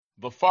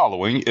The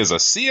following is a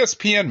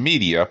CSPN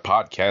Media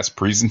podcast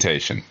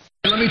presentation.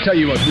 Let me tell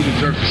you who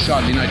deserves a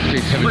shot in the United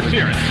States heavyweight. Let's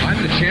hear it.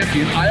 I'm the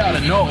champion. I ought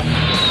to know.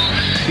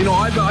 You know,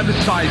 I've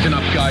been sizing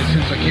up guys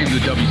since I came to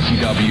the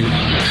WCW.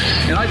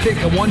 And I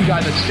think the one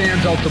guy that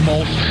stands out the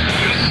most,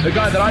 the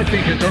guy that I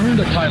think has earned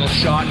a title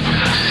shot,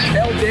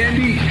 El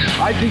Dandy,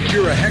 I think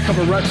you're a heck of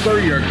a wrestler.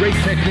 You're a great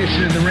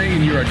technician in the ring,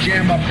 and you're a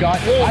jam-up guy.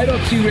 I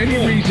don't see any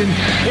reason.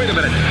 Wait a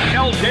minute.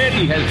 El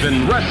Dandy has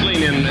been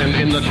wrestling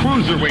in the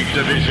cruiserweight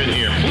division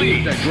here.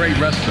 Please. He's a great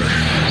wrestler.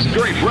 He's a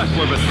great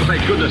wrestler, but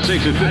thank goodness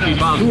sakes, he's 50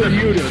 pounds. Who are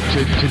you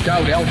to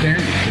doubt El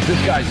Dandy? This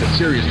guy's a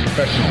serious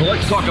professional. Well,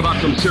 let's talk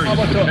about some serious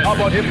How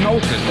about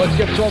hypnosis? Let's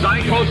get so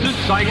psychosis.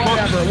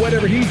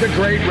 Whatever. He's a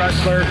great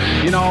wrestler,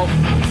 you know.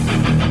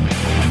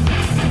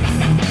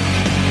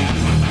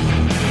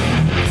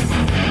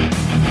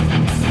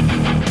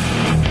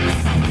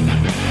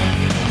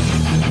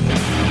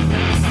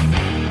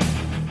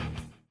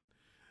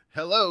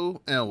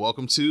 Hello and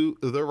welcome to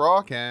the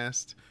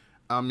Rawcast.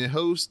 I'm your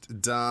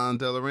host, Don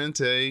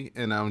Delarente,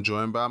 and I'm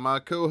joined by my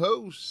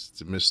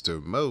co-host,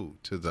 Mr. Mo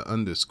to the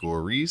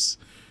 _ Reese.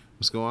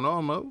 What's going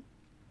on, Mo?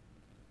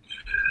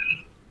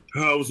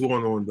 What's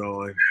going on,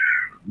 Don?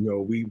 You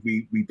know,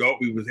 we thought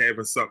we was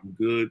having something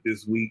good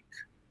this week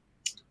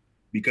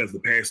because the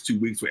past 2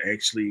 weeks were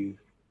actually,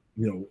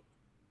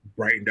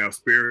 brightened our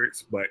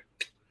spirits. But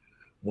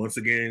once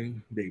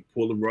again, they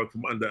pulled the rug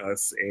from under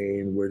us,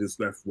 and we're just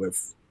left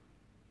with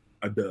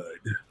a dud.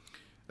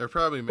 They're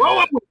probably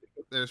mad.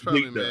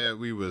 Mad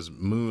we was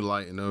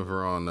moonlighting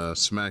over on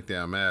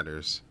SmackDown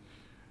Matters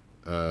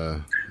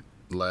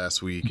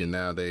last week, and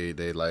now they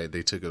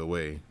took it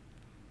away.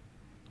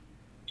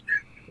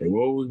 And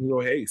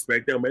well, hey,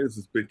 SmackDown Matters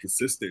has been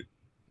consistent,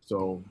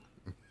 so.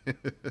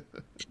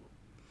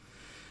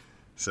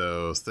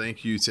 So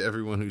thank you to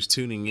everyone who's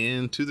tuning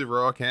in to the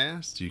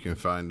Rawcast. You can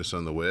find us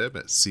on the web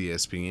at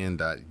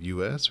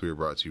cspn.us. We are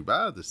brought to you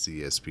by the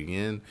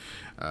CSPN.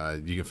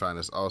 You can find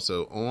us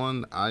also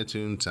on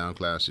iTunes,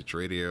 SoundCloud, Stitch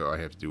Radio. All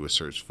you have to do is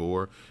search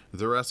for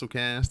the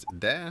WrestleCast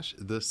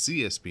the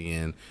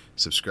CSPN.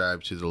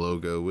 Subscribe to the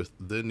logo with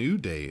the New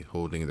Day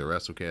holding the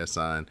WrestleCast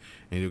sign,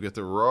 and you'll get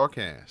the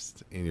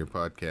Rawcast in your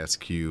podcast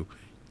queue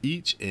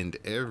each and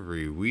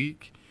every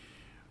week.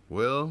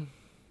 Well,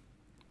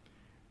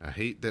 I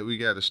hate that we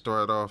got to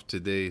start off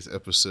today's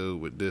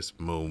episode with this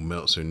Mo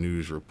Meltzer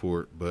news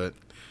report, but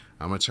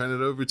I'm going to turn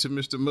it over to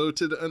Mr. Mo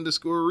to the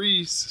 _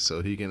 Reese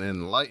so he can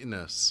enlighten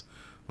us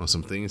on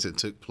some things that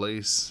took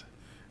place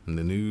in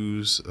the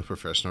news of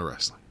professional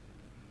wrestling.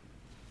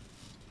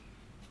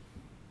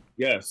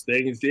 Yes,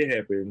 things did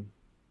happen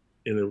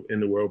in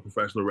the world of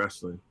professional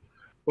wrestling.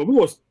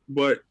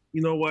 But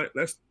you know what?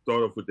 Let's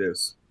start off with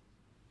this.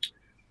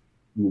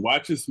 We're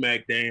watching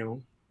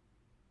SmackDown.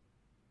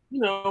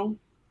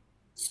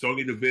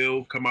 Sonya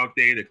Deville come out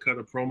there to cut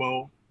a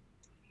promo,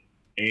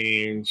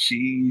 and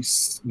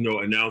she's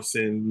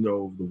announcing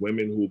the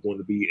women who are going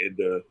to be in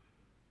the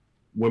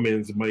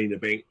women's Money in the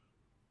Bank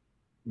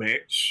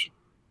match.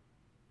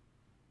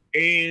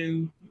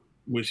 And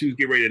when she was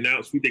getting ready to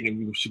announce, we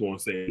thinking she going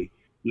to say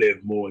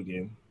Liv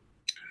Morgan,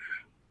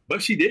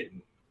 but she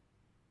didn't.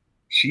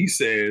 She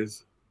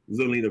says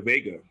Zelina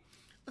Vega.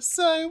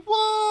 Say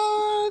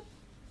what?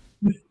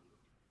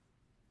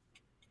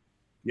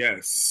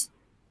 Yes.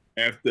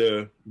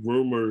 After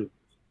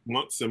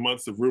months and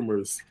months of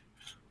rumors,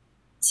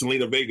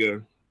 Zelina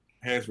Vega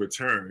has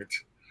returned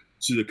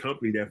to the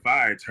company that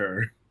fired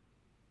her,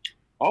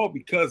 all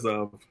because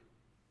of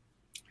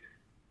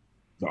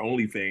the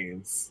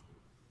OnlyFans.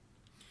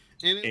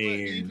 And it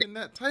wasn't even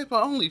that type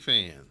of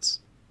OnlyFans.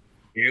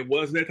 It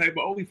wasn't that type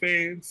of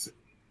OnlyFans.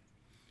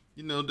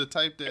 The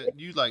type that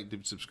you like to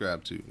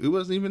subscribe to. It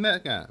wasn't even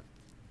that kind.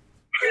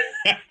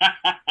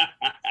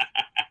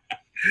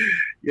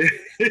 Yeah.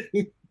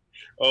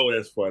 Oh,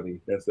 that's funny.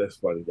 That's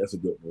funny. That's a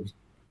good one.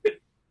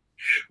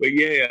 But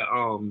yeah,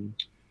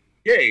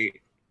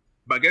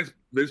 But I guess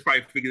they just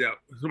probably figured out,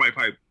 somebody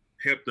probably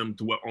helped them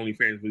to what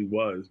OnlyFans really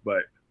was,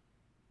 but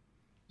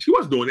she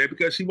wasn't doing that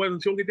because she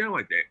don't get down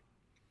like that.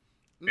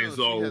 No, and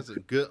so, she has a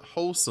good,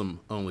 wholesome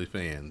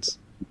OnlyFans.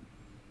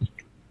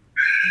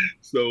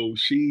 So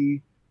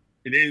and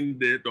then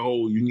the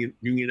whole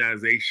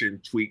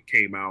unionization tweet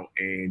came out,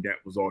 and that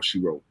was all she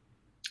wrote.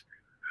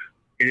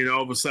 And then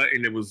all of a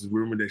sudden, there was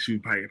rumored that she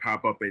would probably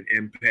pop up in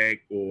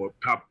Impact or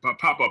pop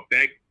up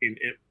back in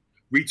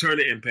return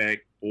to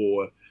Impact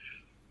or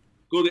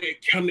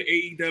come to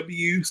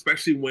AEW,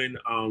 especially when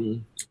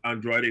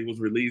Andrade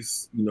was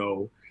released.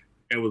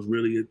 It was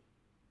really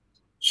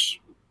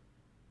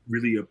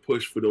a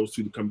push for those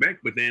two to come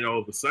back. But then all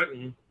of a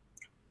sudden,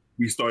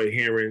 we started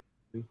hearing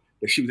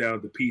that she was out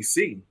of the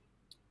PC,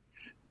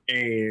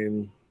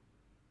 and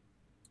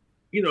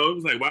it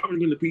was like, why were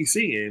you in the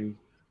PC? And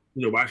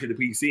watching the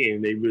PC,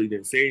 and they really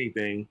didn't say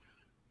anything.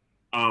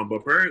 But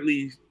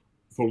apparently,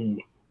 from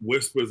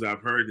whispers I've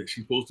heard, that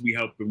she's supposed to be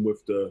helping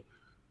with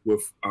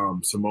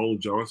Simone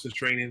Johnson's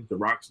training, The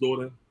Rock's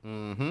daughter.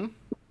 Mm-hmm.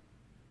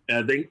 And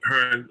I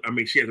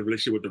think she has a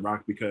relationship with The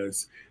Rock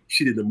because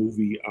she did the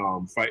movie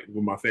Fight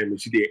With My Family.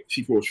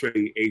 She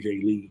portrayed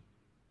AJ Lee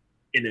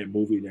in that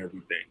movie and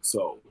everything.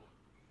 So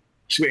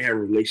she may have a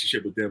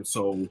relationship with them.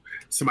 So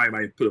somebody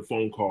might put a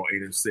phone call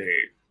in and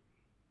said,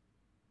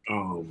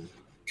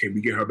 can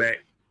we get her back?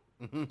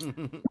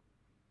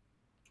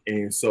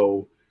 And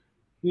so,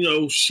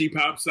 she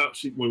pops up.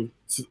 When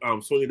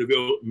Sonya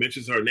Deville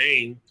mentions her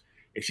name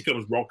and she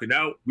comes walking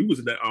out, we was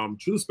in that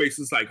True Space.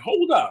 It's like,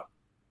 hold up.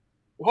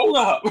 We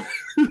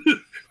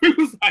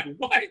was like,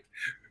 what?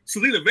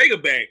 Selena Vega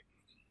back.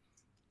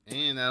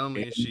 And not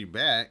only is she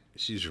back,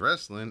 she's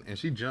wrestling and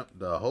she jumped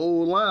the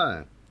whole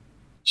line.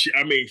 She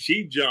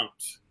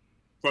jumped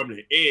from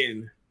the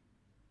end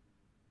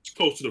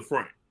close to the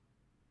front.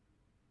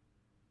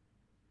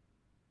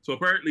 So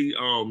apparently,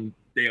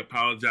 they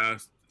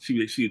apologized.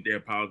 They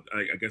apologized.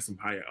 I guess some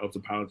higher ups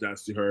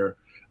apologized to her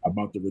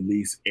about the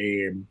release,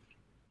 and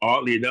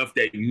oddly enough,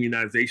 that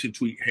unionization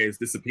tweet has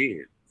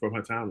disappeared from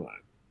her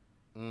timeline.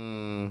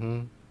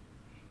 Mm-hmm.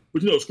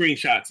 But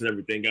screenshots and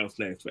everything else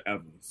last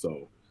forever.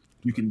 So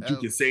you can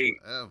say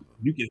forever.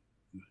 You can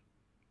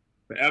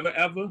forever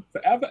ever.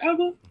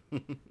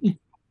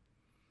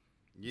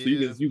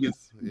 Yeah, so you can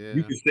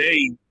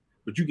say.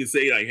 But you can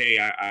say like, "Hey,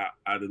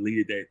 I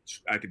deleted that.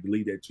 I could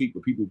delete that tweet,"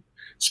 but people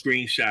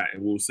screenshot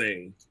and will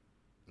say,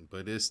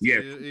 "But it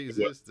still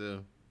exists,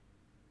 though."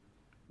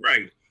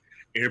 Right,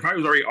 and it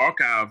probably was already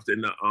archived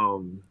in the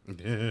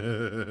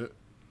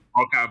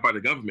archived by the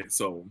government,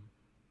 so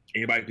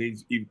anybody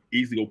can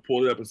easily go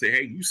pull it up and say,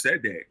 "Hey, you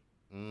said that.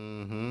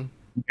 Mm-hmm.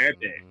 You had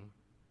that."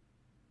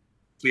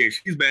 So yeah,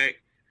 she's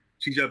back.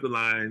 She jumped the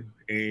line,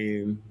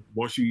 and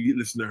once you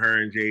listen to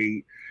her and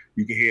Jade,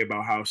 you can hear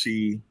about how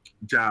she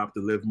jobbed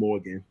to Liv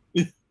Morgan.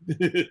 Did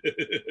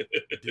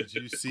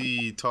you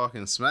see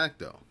Talking Smack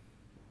though?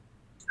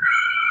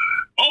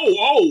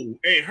 Oh,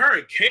 and her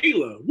and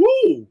Kayla,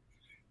 woo!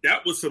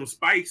 That was some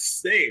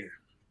spice there.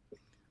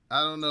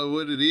 I don't know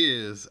what it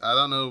is. I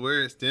don't know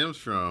where it stems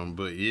from,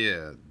 but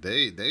yeah,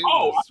 they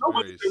was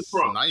very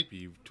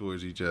snipey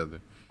towards each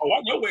other. Oh, I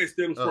know where it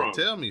stems from.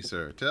 Tell me,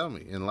 sir. Tell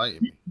me.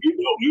 Enlighten me.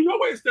 You know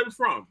where it stems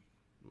from.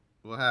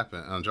 What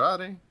happened?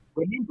 Andrade?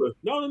 Remember?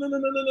 No.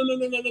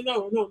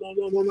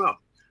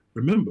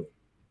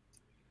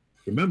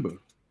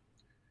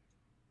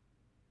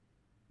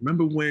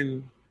 Remember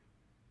when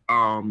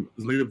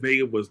Zelina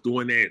Vega was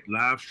doing that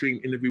live stream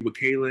interview with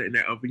Kayla and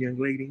that other young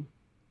lady?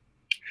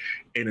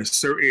 And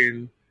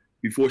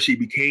before she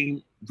went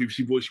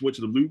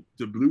to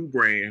the blue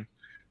brand,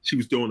 she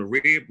was doing the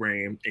red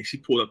brand, and she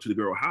pulled up to the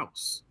girl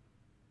house.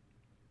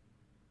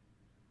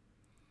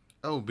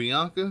 Oh,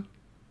 Bianca?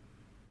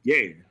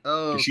 Yeah.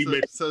 Oh, she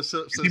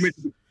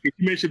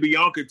mentioned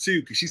Bianca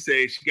too, because she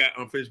said she got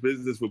unfinished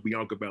business with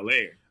Bianca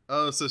Belair.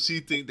 Oh, so she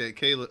think that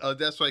Kayla... Oh,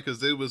 that's right, because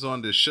they was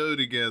on the show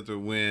together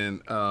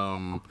when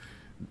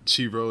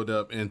she rolled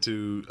up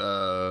into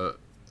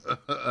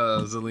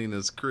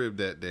Zelina's crib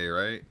that day,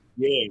 right?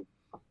 Yeah.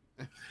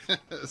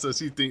 So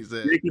she thinks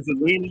that...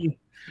 Zelina,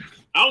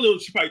 I don't know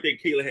if she probably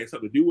think Kayla had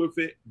something to do with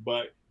it,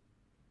 but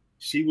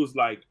she was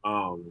like...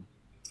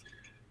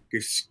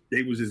 because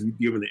they was just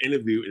giving the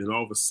interview, and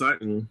all of a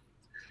sudden,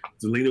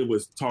 Zelina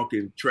was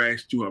talking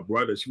trash to her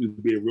brother. She was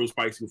being real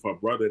spicy with her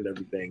brother and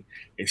everything.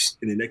 And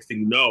the next thing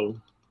you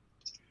know,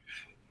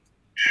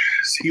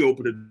 she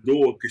opened the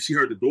door because she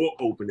heard the door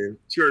opening.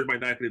 She heard somebody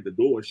knocking at the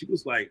door. She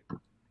was like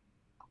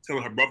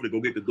telling her brother to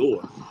go get the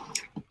door.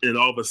 And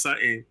all of a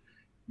sudden,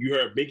 you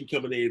heard Becky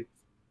coming in,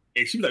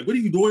 and she was like, "What are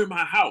you doing in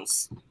my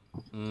house?"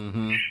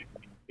 Mm-hmm.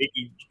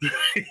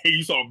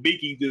 You saw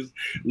Becky just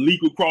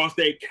leap across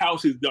that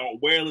couch, his dog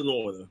wailing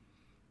on her.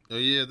 Oh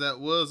yeah, that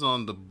was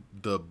on the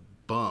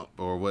bump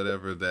or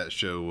whatever that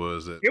show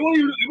was. It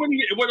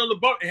wasn't on the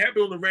bump. It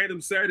happened on a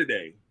random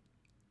Saturday.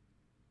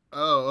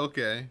 Oh,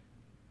 okay.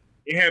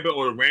 It happened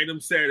on a random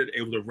Saturday.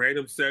 It was a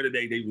random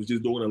Saturday. They was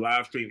just doing a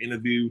live stream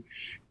interview,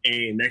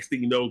 and next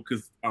thing you know,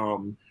 because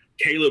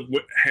Caleb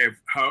had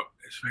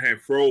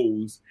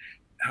froze,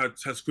 her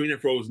screen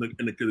had froze, and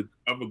the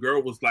other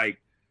girl was like,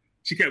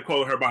 she kept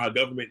calling her by her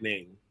government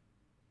name.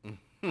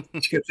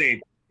 She kept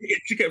saying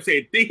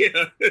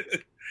Thea.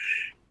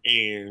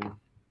 And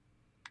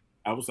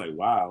I was like,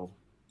 wow.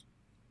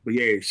 But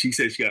yeah, she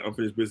said she got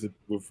unfinished business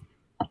with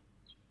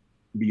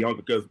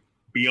Bianca because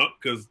they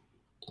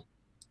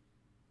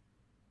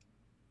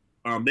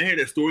had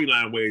that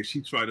storyline where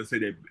she tried to say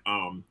that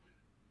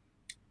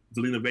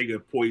Zelina Vega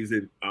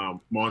poisoned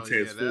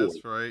Montez Ford.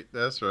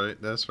 That's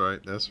right.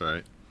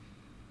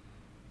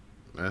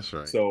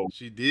 So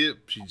she did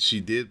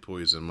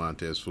poison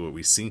Montez Ford.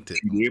 We seen it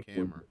on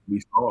camera. We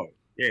saw it.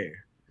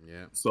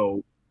 Yeah.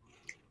 So,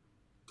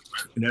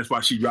 and that's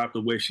why she dropped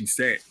the way she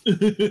sat.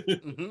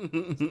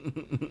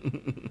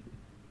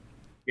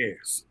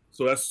 Yes.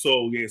 So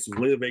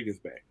Zelina Vega's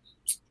back.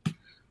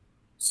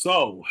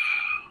 So,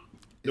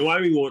 I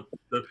mean,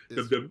 the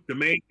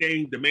main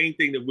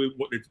thing that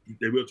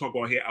we'll talk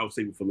about here, I'll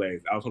save it for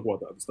last. I'll talk about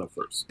the other stuff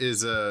first.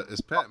 Is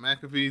Pat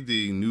McAfee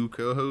the new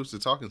co-host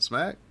of Talking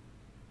Smack?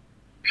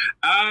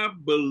 I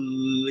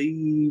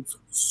believe,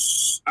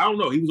 I don't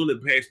know. He was on the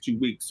past 2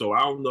 weeks, so I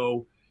don't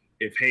know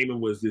if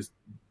Heyman was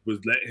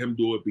letting him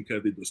do it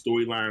because of the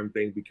storyline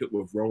thing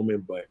with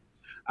Roman. But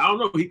I don't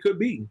know. He could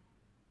be.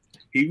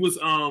 He was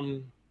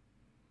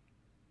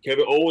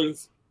Kevin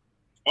Owens.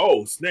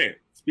 Oh snap!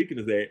 Speaking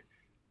of that,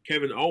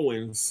 Kevin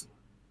Owens.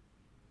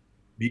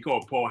 He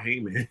called Paul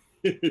Heyman.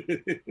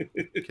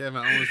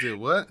 Kevin Owens did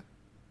what?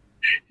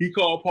 He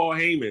called Paul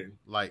Heyman.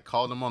 Like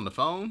called him on the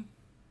phone?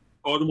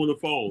 Called him on the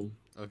phone.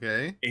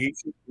 Okay. And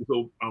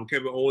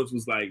Kevin Owens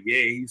was like,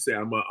 yeah, he said,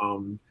 I'm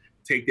gonna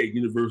take that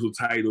Universal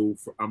title.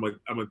 I'm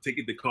gonna take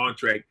it the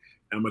contract.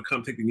 And I'm gonna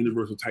come take the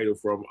Universal title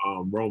from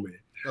Roman.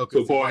 Okay.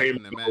 So Paul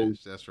Heyman the goes,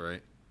 match. That's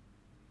right.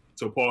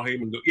 So Paul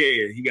Heyman goes,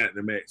 yeah, he got in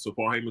the match. So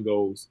Paul Heyman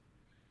goes,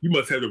 you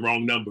must have the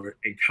wrong number,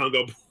 and hung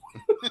up.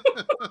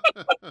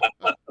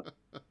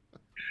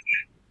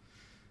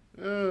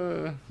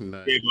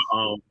 Nice.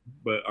 Yeah,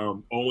 but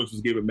Owens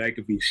was giving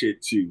McAfee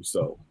shit too.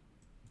 So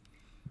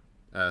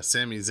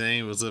Sami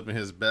Zayn was living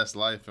his best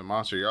life in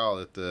Montreal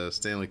at the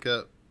Stanley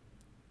Cup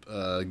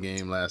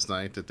game last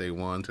night that they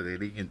won. So they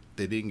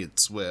didn't get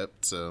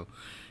swept. So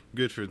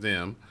good for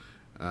them.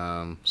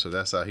 So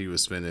that's how he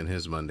was spending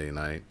his Monday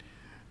night.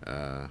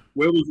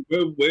 where's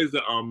the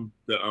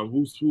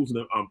who's in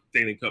the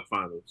Stanley Cup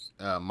Finals?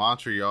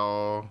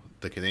 Montreal,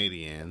 the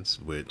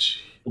Canadiens,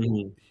 which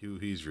who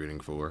he's rooting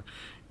for,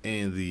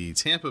 and the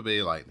Tampa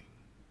Bay Lightning.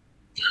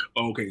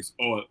 Okay,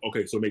 so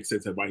it makes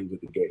sense why he was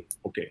at the game.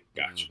 Okay,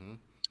 gotcha.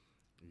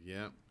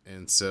 Yeah,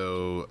 and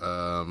so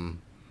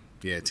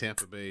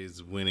Tampa Bay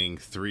is winning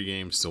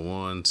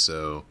 3-1,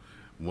 so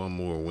one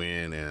more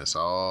win and it's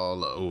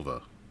all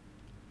over.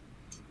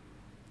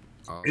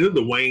 Isn't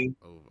Dwayne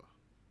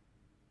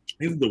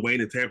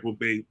a Tampa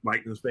Bay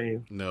Lightning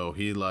fan? No,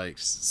 he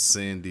likes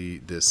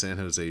the San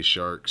Jose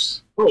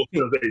Sharks. Oh,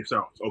 San Jose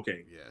Sharks.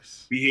 Okay.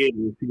 Yes. He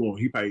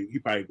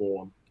probably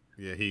going.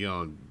 Yeah, he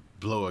gonna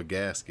blow a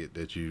gasket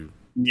that you.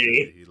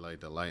 Yeah. That he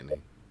like the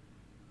Lightning.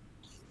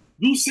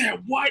 You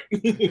said what?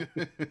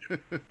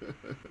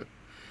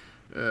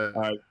 All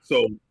right.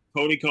 So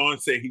Tony Khan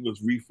said he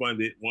was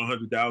refunded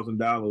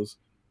 $100,000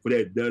 for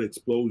that Dud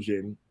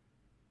explosion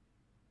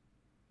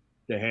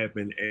that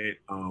happened at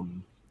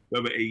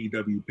whatever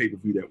AEW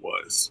pay-per-view that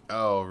was.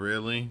 Oh,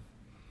 really?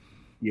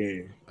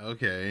 Yeah.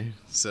 Okay,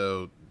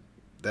 so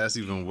that's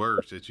even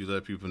worse that you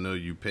let people know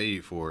you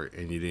paid for it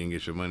and you didn't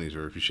get your money's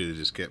worth. You should have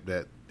just kept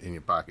that in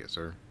your pocket,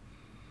 sir.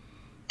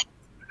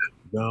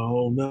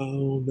 No.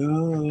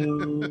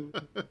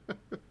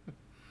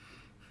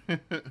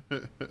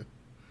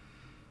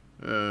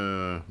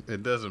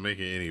 It doesn't make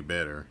it any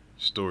better.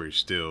 Story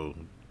still,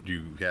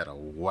 you had a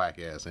whack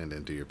ass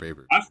ending to your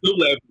paper. I still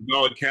laugh at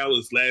Don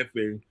Callis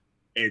laughing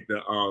at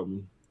the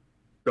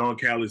Don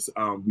Callis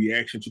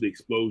reaction to the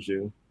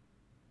explosion.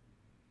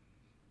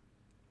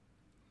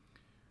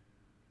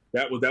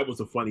 That was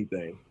a funny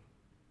thing.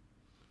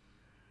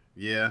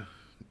 Yeah,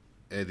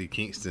 Eddie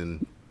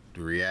Kingston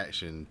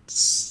reaction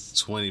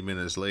 20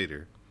 minutes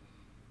later.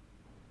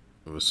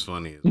 It was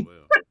funny as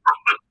well.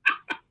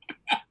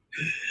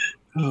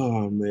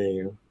 Oh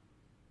man.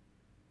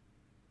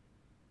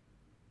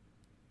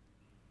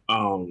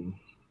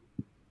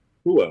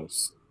 Who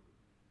else?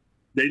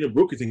 Dana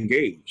Brooke is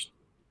engaged.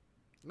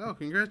 No,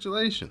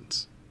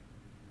 congratulations.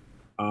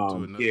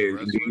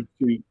 Yeah,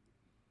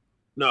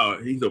 no,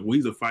 he's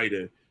a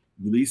fighter.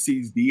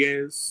 Ulysses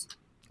Diaz.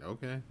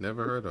 Okay,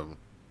 never heard of him.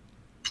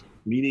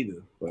 Me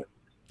neither, but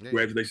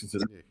congratulations to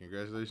them. Yeah,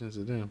 congratulations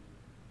to them.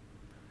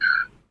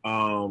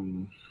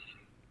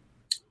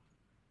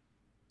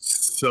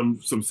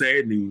 Some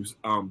sad news.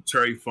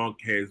 Terry Funk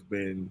has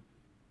been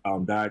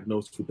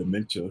diagnosed with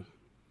dementia.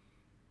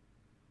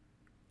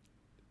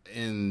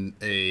 In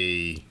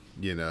a,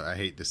 I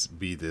hate to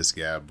be this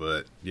guy,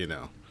 but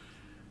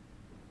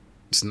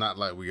it's not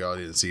like we all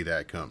didn't see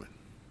that coming.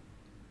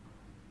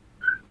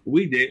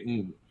 We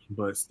didn't,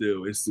 but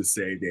still, it's to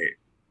say that.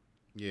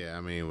 Yeah,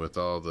 I mean, with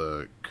all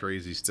the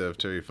crazy stuff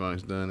Terry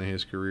Funk's done in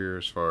his career,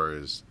 as far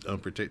as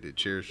unprotected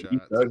chair shots,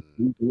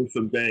 he's doing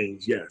some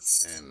things,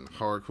 yes, and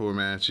hardcore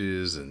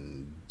matches,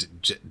 and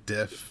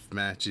death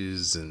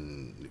matches,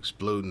 and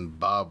exploding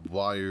barbed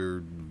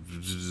wire,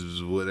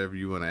 whatever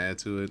you want to add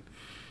to it.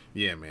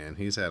 Yeah, man,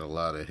 he's had a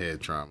lot of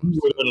head trauma. He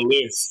was on the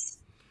list,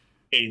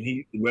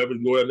 and whoever's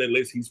going on that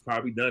list, he's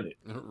probably done it.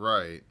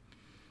 Right.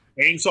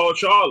 Chainsaw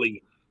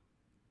Charlie.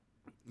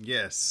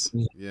 Yes.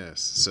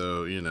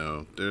 So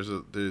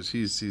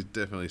he's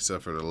definitely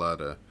suffered a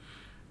lot of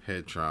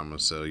head trauma.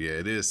 So yeah,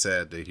 it is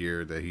sad to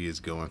hear that he is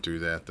going through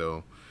that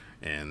though,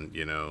 and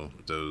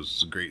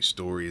those great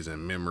stories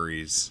and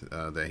memories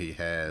that he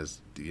has.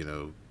 We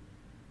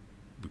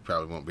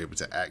probably won't be able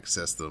to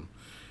access them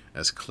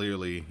as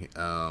clearly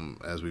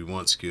as we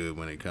once could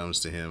when it comes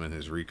to him and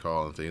his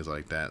recall and things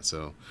like that.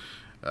 So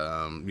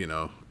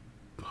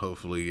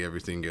hopefully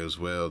everything goes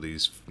well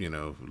these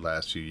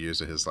last few years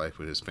of his life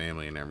with his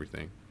family and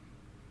everything.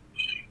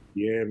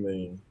 Yeah,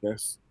 man,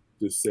 that's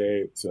just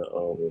sad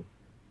to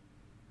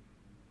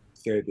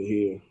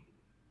hear.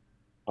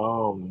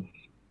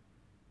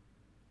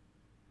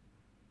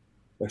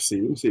 Let's see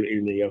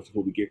anything else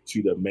before we get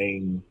to the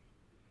main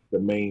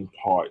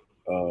part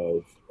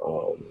of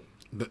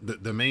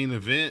the main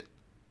event.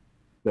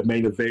 The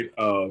main event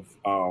of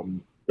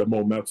the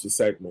Mo Meltzer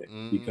segment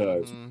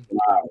because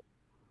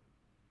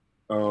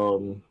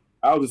wow.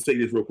 I'll just say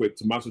this real quick.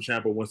 Tommaso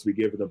Ciampa wants to be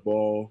given the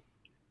ball.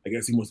 I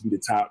guess he wants to be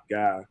the top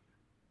guy.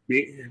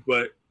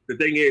 But the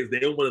thing is, they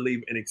don't want to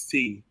leave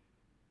NXT.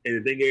 And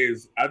the thing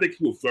is, I think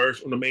he will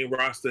flourish on the main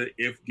roster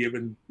if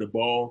given the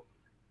ball.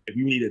 If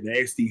you need a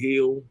nasty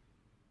heel,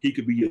 he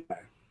could be your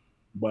guy.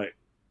 But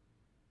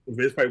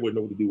Vince probably wouldn't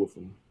know what to do with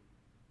him.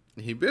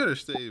 He better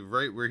stay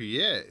right where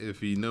he at if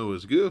he know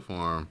it's good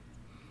for him.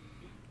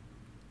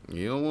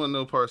 You don't want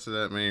no parts of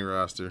that main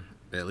roster.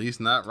 At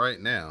least not right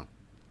now.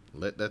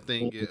 Let that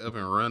thing get up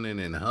and running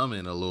and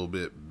humming a little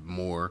bit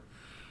more.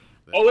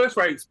 Oh, that's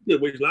right.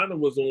 Which Lana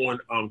was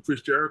on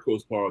Chris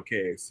Jericho's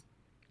podcast.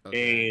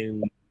 Okay.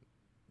 And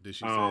did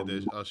she say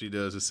that all she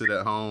does is sit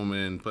at home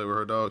and play with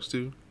her dogs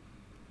too?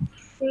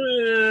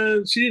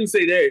 She didn't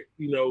say that.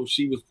 You know,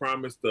 she was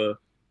promised a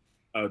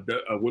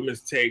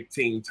women's tag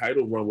team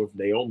title run with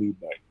Naomi,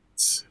 but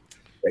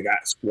they got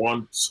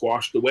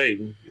squashed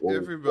away.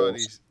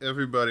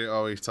 Everybody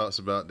always talks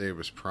about they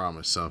was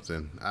promised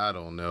something. I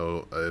don't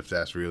know if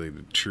that's really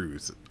the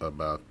truth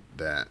about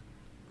that.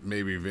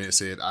 Maybe Vince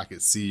said, I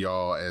could see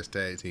y'all as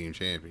tag team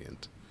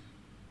champions.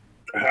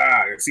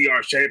 I can see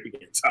our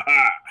champions.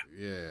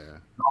 Yeah.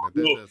 I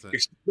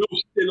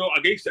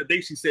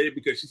think she said it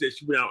because she said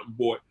she went out and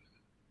bought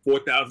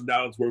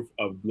 $4,000 worth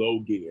of glow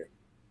gear.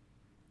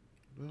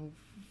 Well,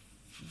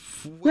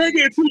 bring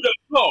it to the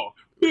floor.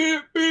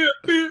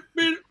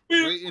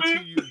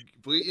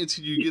 Wait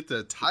until you get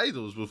the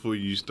titles before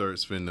you start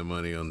spending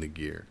money on the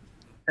gear.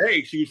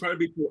 Hey, she was trying to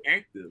be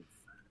proactive.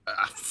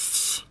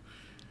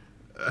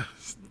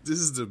 This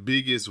is the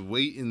biggest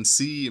wait and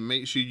see and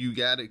make sure you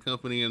got it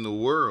company in the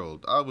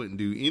world. I wouldn't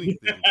do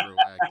anything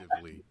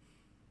proactively.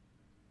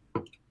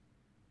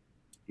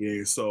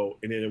 Yeah, so,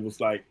 and then it was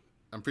like,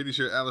 I'm pretty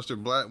sure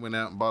Aleister Black went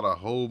out and bought a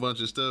whole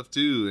bunch of stuff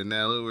too, and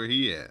now look where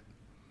he at.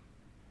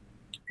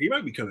 He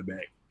might be coming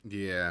back.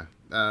 Yeah,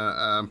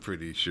 I'm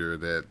pretty sure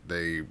that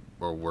they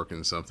are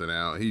working something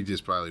out. He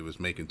just probably was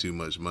making too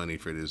much money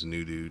for this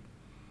new dude.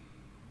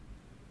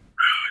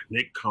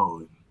 Nick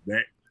Khan,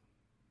 that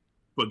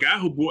for a guy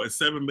who bought a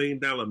 $7 million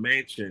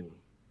mansion,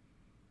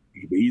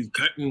 he's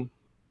cutting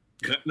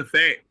the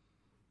fat.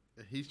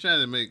 He's trying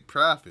to make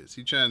profits.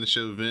 He's trying to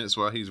show Vince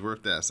why he's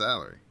worth that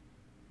salary.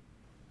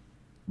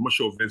 I'm gonna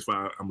show Vince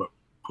why I'm gonna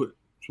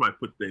try to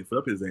put things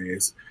up his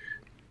ass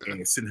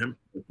and send him.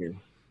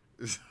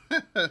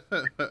 I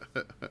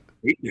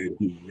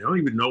don't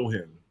even know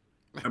him.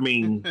 I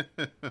mean,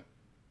 I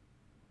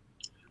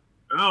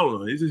don't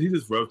know. He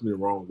just rubs me the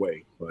wrong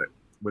way, but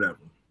whatever.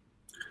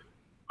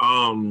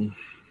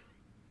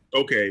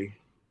 Okay.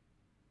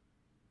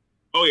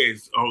 Oh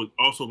yes.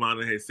 Also,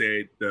 Lana had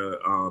said the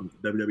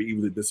WWE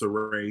was a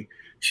disarray.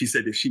 She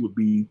said that she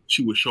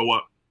would show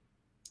up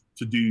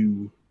to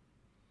do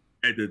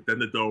at the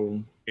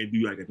Thunderdome and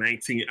do like a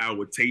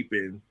 19-hour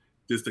taping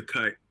just to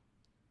cut.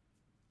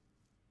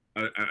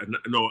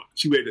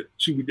 She would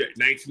get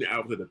 19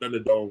 hours at the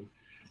Thunderdome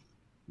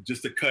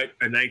just to cut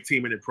a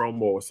 19-minute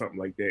promo or something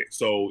like that.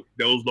 So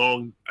those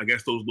little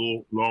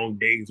long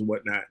days and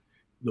whatnot,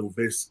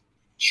 Vince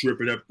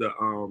ripping up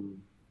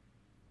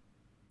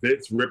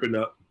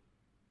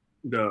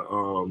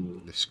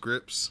the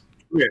scripts.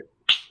 Yeah,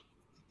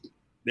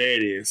 there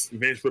it is.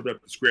 Vince ripped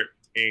up the script,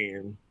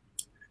 and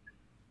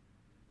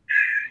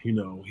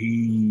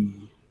he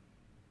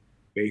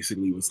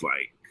basically was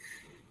like.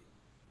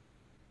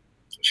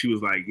 She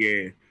was like,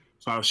 yeah.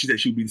 So she said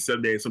she'd be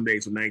some days for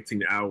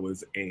 19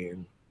 hours,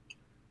 and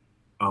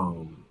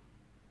all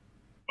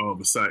of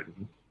a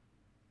sudden,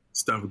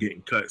 stuff was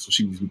getting cut. So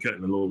she was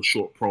cutting a little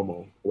short promo,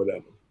 or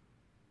whatever.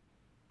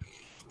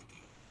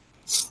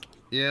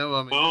 Yeah, well,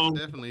 I mean,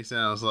 that definitely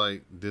sounds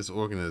like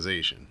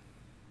disorganization.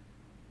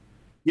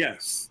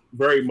 Yes,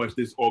 very much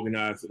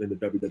disorganized in the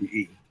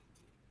WWE.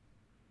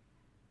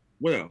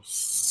 What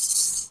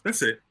else?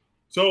 That's it.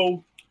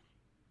 So,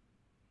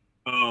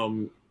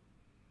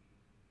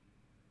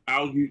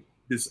 I'll use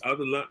this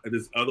other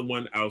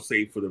one. I'll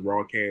save for the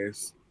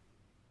broadcast.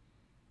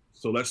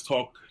 So let's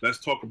talk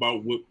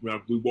about what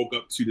we woke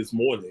up to this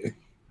morning.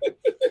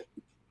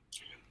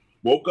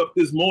 Woke up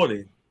this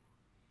morning.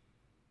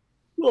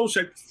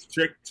 Check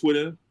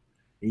Twitter,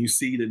 and you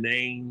see the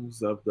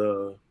names of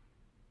the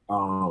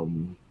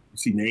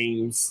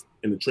names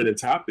in the trending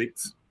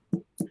topics.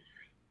 And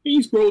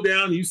you scroll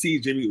down, and you see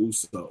Jimmy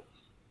Uso.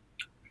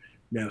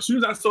 Now, as soon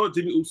as I saw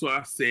Jimmy Uso,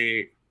 I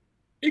said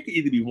it could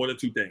either be one or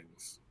two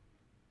things.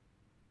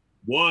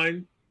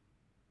 One,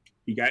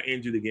 he got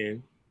injured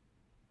again.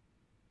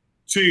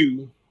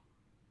 Two,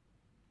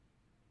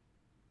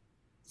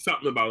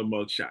 something about a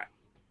mugshot.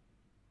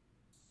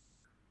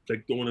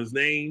 Clicked on his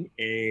name,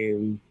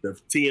 and the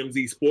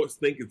TMZ Sports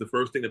link is the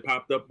first thing that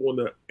popped up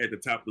at the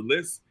top of the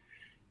list.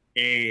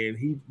 And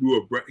he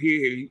blew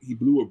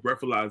a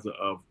breathalyzer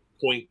of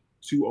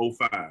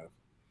 0.205.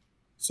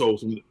 So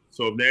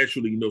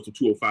naturally, some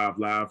 205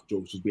 live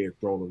jokes was being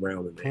thrown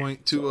around in there.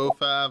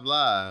 0.205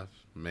 live.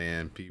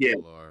 Man,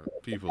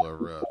 people are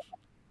rough.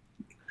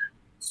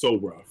 So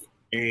rough.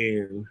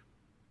 And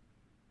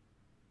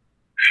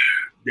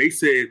they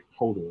said,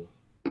 hold on,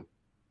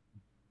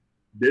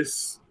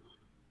 this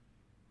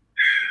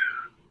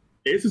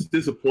it's just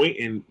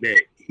disappointing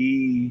that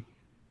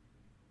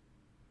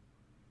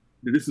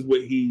this is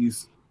what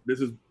he's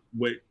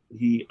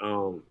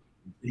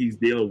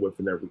dealing with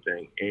and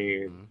everything,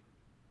 and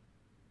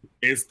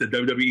it's the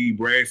WWE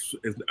brass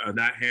is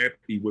not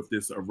happy with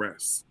this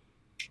arrest.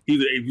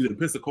 He's in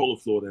Pensacola,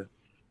 Florida,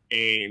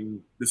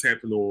 and this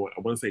happened on,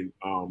 I want to say,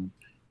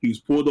 he was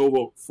pulled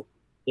over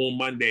on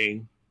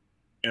Monday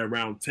at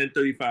around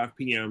 10:35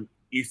 p.m.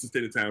 Eastern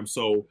Standard Time.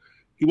 So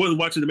he wasn't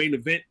watching the main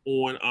event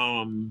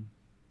on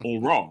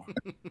Raw.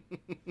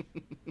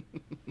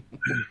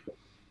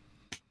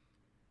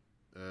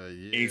 Yeah.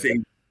 And he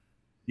said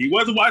he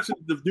wasn't watching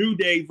the New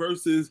Day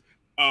versus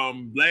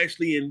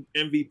Lashley and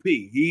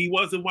MVP. He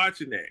wasn't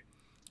watching that.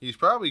 He's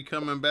probably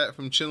coming back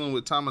from chilling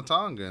with Tama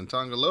Tonga and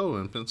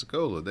Tongaloa in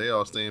Pensacola. They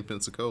all stay in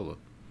Pensacola.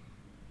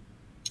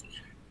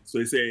 So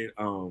he said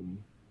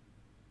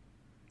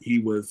he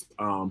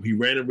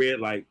ran a red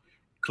light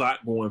clock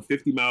going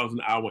 50 miles an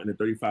hour in a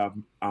 35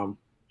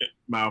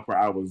 mile per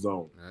hour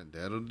zone.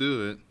 That'll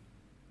do it.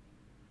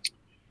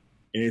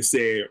 And it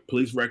said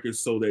police records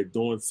so that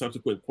during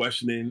subsequent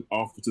questioning,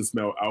 officers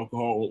smelled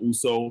alcohol on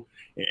Uso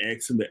and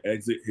asked him to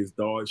exit his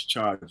Dodge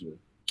Charger.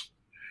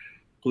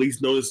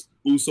 Police noticed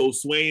Uso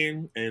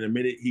swaying and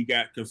admitted he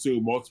got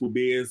consumed multiple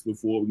beers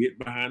before getting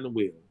behind the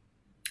wheel.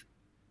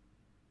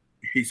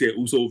 He said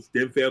Uso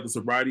then failed the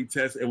sobriety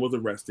test and was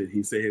arrested.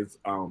 He said his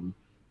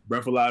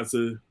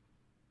breathalyzer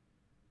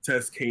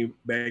test came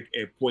back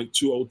at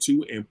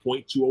 .202 and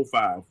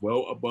 .205,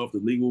 well above the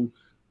legal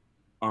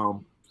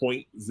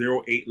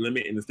 .08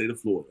 limit in the state of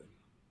Florida.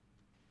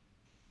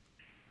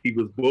 He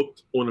was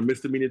booked on a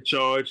misdemeanor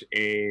charge,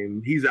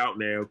 and he's out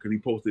now because he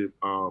posted,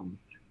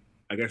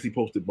 I guess he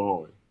posted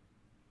bond.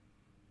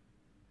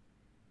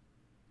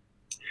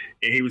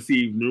 And he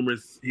received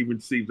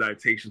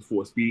citations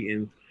for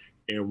speeding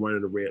and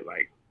running a red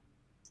light.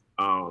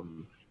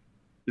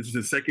 This is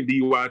his second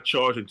DUI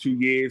charge in 2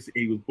 years.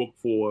 He was booked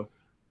for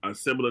a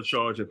similar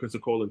charge in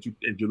Pensacola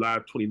in July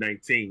of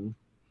 2019.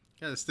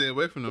 Gotta stay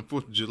away from the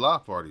 4th of July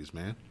parties,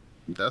 man.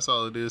 That's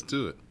all it is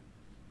to it.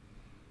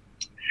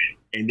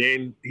 And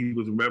then he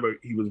was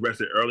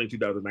arrested early in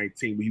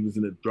 2019 when he was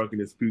in a drunken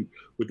dispute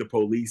with the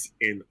police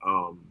in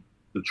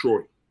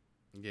Detroit.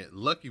 Yeah,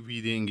 lucky if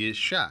he didn't get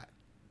shot.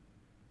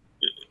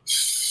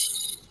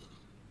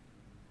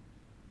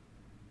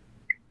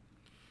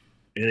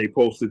 And they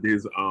posted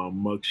his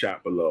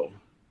mugshot below.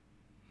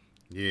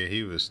 Yeah,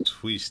 he was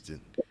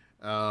twisted.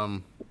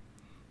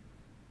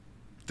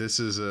 This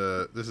is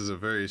a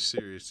very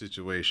serious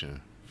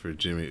situation for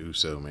Jimmy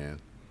Uso, man.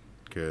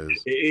 Because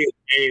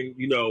and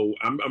you know,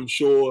 I'm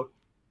sure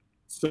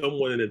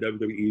someone in the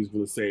WWE is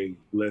going to say,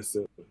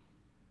 "Listen,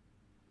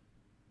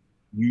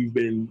 you've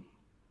been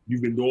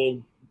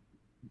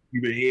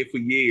here for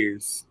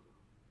years,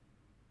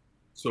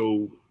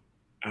 so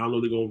I don't know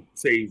they're going to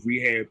say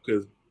rehab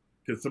because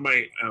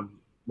somebody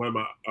one of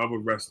my other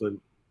wrestling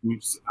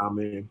groups I'm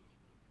in,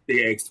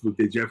 they asked,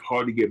 did Jeff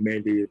Hardy get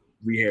mandated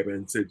rehab?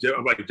 And said, Jeff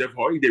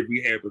Hardy did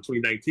rehab in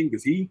 2019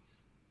 because he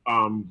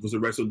was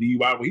arrested on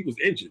DUI when he was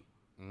injured.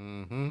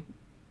 Mm-hmm.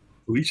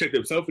 So he checked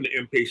himself in the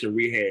inpatient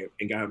rehab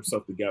and got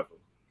himself together.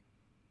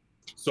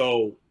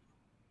 So,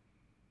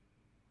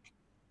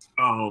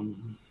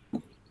 and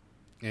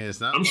it's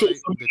not I'm like sure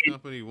the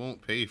company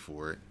won't pay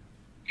for it.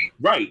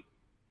 Right.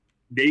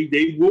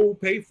 They will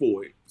pay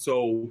for it.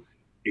 So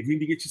if you need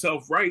to get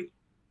yourself right,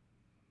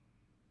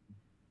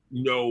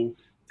 you know,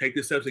 take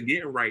the steps of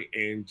getting right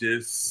and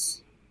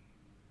just,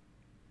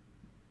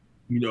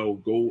 you know,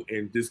 go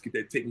and just get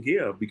that taken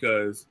care of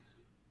because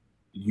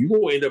you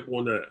won't end up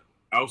on the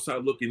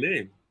outside looking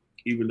in,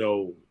 even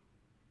though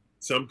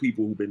some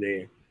people who've been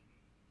there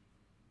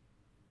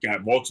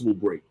got multiple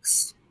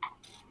breaks.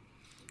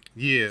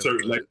 Yeah.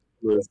 But you like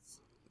know,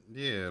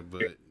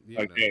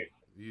 that.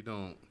 you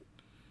don't,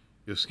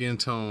 your skin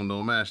tone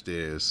don't match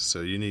theirs,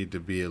 so you need to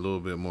be a little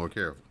bit more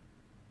careful.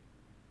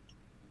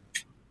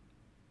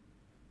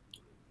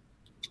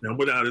 Now, I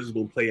wonder how this is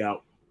going to play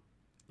out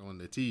on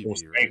the TV,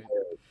 right?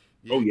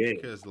 Yeah, yeah.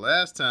 Because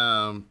last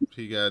time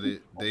he got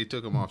it, they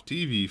took him off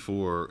TV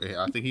for.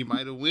 I think he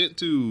might have went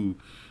to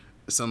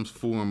some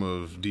form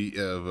of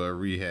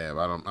rehab.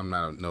 I'm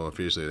not know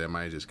officially. That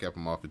might have just kept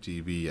him off of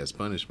TV as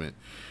punishment.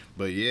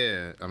 But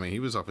yeah, I mean, he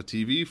was off of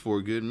TV for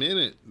a good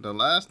minute the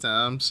last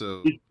time.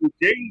 So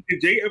did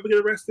Jay ever get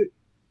arrested?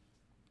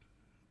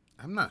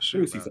 I'm not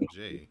sure about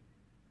Jay.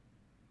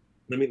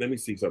 Let me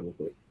see something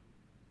quick.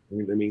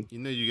 Let me. You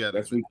know you got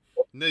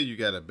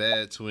a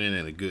bad twin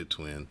and a good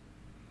twin.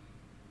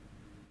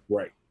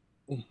 Right.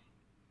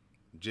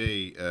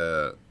 Jay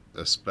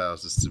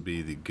espouses to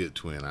be the good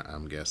twin,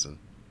 I'm guessing.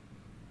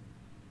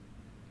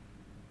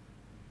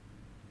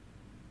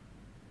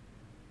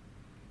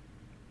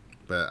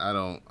 But I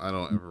don't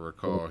ever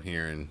recall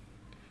hearing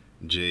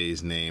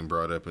Jay's name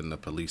brought up in the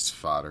police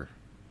fodder.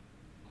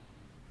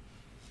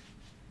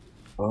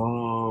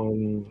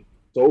 So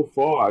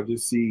far I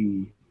just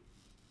see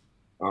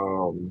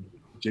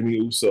Jimmy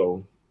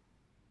Uso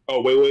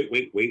Oh,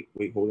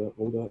 wait.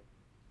 Hold up.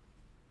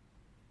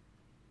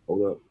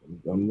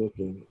 I'm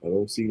looking. I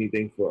don't see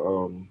anything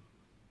for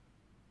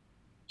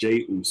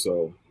Jay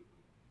Uso.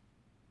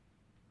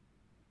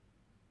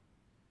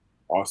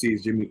 All I see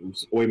is Jimmy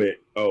Uso. Wait a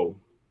minute. Oh,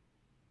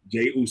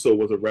 Jay Uso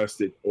was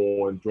arrested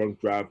on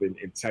drunk driving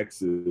in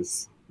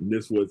Texas.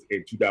 This was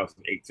in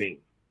 2018.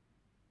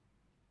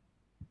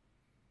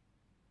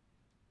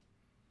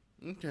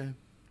 Okay.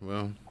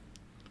 Well,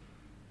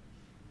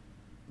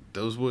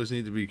 those boys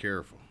need to be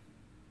careful.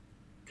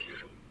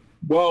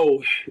 Well,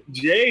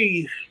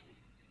 Jay,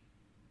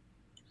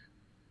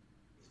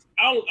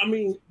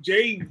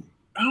 Jay,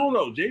 I don't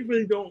know. Jay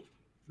really don't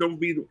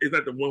is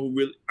not the one who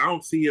really. I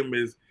don't see him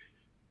as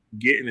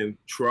getting in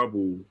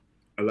trouble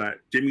a lot.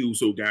 Jimmy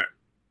Uso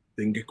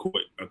didn't get caught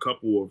a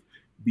couple of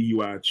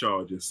DUI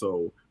charges,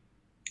 so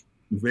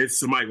Vince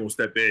somebody gonna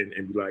step in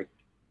and be like,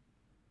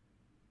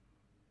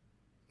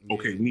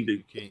 okay,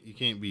 you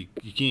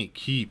can't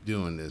keep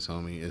doing this,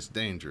 homie. It's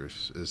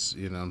dangerous. It's,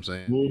 you know what I'm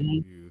saying?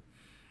 Mm-hmm.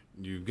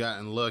 You've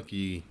gotten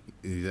lucky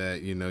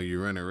that, you know, you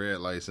running red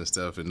lights and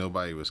stuff and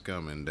nobody was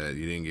coming, that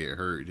you didn't get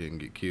hurt, didn't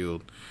get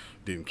killed,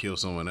 didn't kill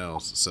someone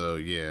else. So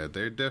yeah,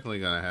 they're definitely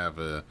gonna have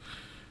a,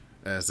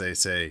 as they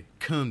say,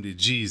 come to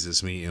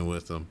Jesus meeting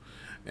with them.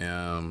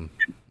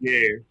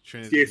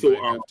 Trinity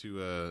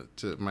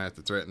might have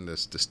to threaten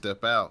us to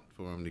step out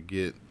for him to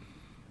get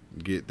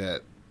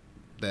that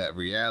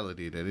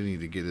reality that they need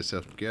to get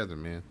itself together,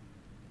 man.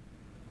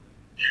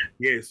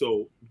 Yeah,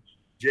 so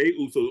Jay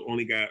Uso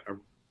only got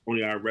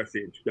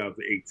arrested in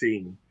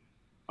 2018.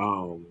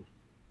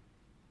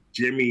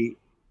 Jimmy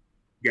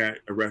got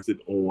arrested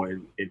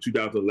in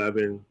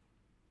 2011,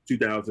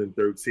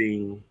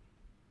 2013,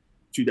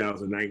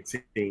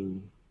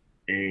 2019,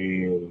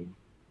 and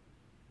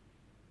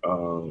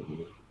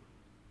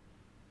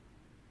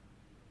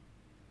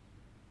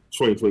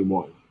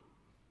 2021.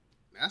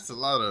 That's a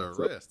lot of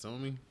arrests,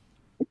 homie.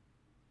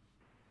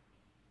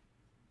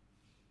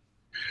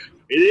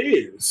 It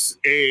is,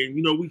 and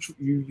you know we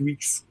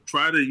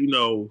try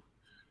to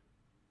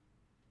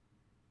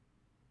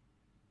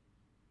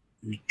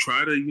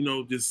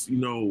just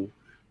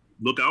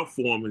look out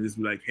for them and just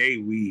be like, hey,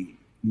 we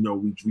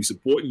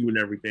support you and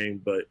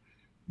everything, but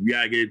we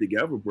gotta get it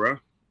together, bro.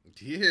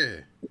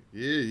 Yeah,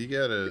 you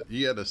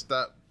gotta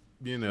stop,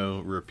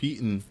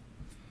 repeating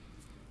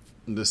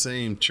the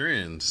same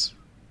trends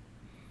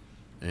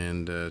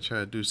and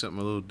try to do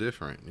something a little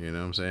different. You know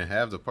what I'm saying?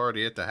 Have the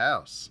party at the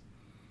house.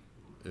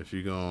 If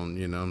you're going,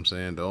 you know what I'm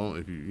saying,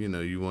 if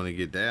you want to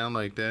get down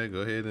like that,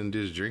 go ahead and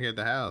just drink at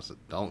the house.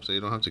 Don't say you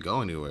don't have to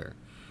go anywhere.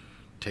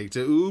 Take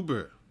the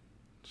Uber.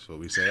 That's what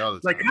we say all the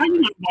time. Like, how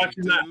you not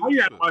watching that? How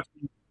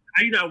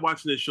you not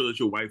watching this show that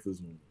your wife is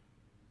on?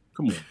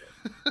 Come on.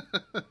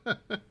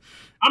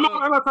 By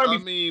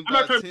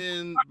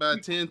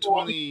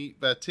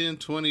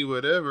 10:20,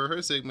 whatever,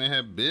 her segment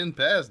had been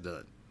past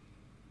done.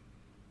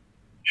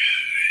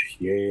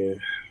 Yeah.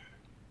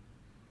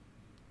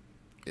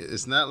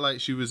 It's not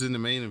like she was in the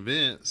main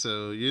event,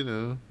 so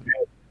You're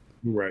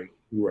right.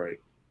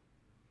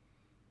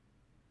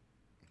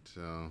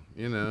 So,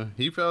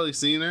 he probably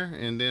seen her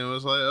and then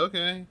was like,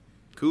 okay,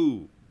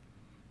 cool.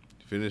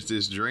 Finish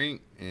this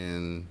drink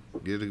and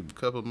get a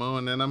couple more,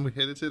 and then I'm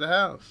headed to the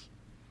house.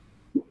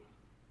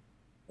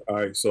 All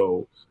right,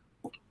 so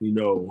we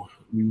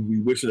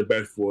wishing the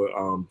best for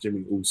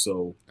Jimmy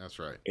Uso. That's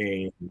right.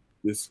 And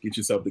just get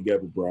yourself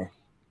together, bro.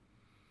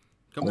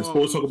 Come on.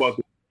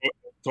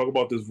 Let's talk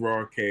about this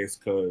broadcast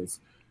because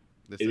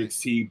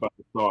NXT about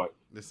to start.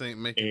 This ain't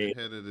making the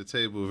head of the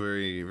table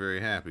very,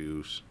 very happy,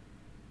 Oos.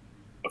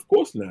 Of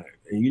course not.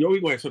 And he's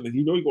gonna have something.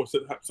 He's gonna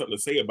have something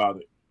to say about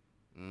it.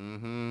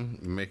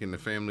 Mm-hmm. Making the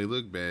family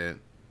look bad.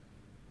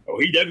 Oh,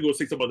 he definitely gonna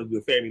say something about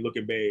the family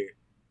looking bad.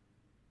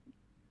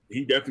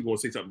 He definitely gonna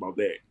say something about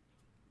that.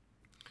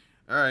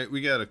 All right,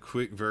 we got a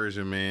quick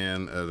version,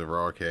 man, of the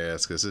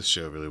Rawcast because this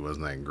show really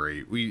wasn't that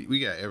great. We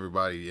got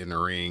everybody in the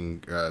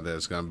ring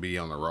that's going to be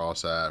on the Raw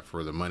side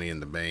for the Money in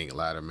the Bank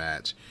ladder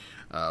match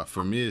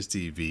for Miz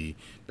TV.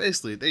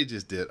 Basically, they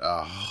just did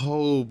a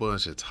whole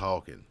bunch of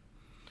talking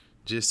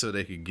just so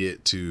they could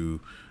get to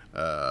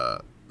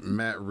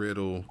Matt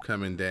Riddle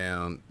coming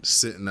down,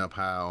 sitting up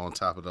high on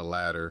top of the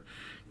ladder,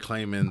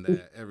 claiming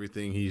that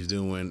everything he's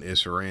doing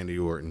is for Randy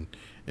Orton.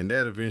 And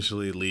that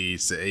eventually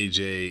leads to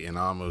AJ and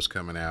Almost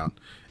coming out.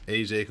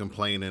 AJ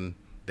complaining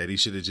that he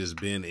should have just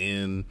been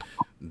in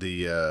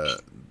the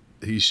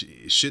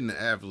it shouldn't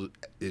have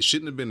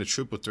been a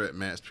triple threat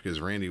match because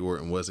Randy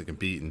Orton wasn't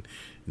competing.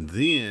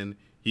 Then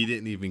he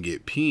didn't even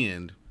get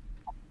pinned,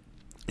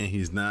 and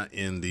he's not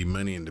in the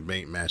Money in the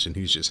Bank match, and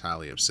he's just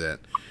highly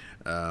upset.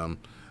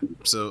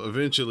 So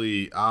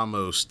eventually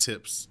Almost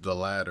tips the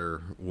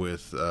ladder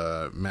with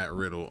Matt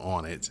Riddle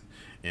on it,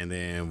 and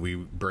then we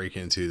break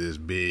into this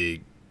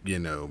big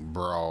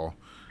brawl.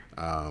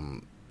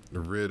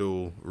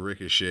 Riddle,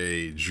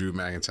 Ricochet, Drew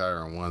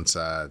McIntyre on one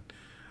side,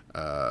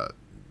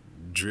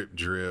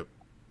 Drip,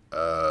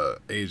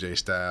 AJ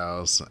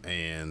Styles,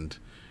 and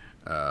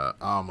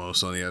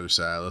Almost on the other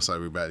side. Looks like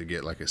we're about to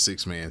get like a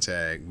 6-man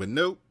tag, but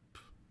nope.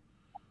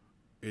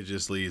 it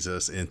just leads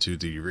us into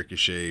the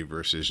Ricochet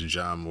versus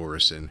John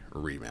Morrison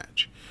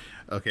rematch.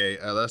 Okay,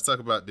 let's talk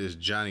about this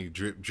Johnny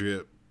Drip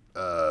Drip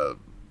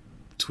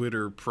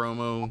Twitter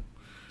promo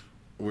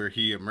where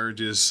he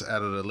emerges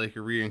out of the Lake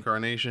of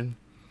Reincarnation.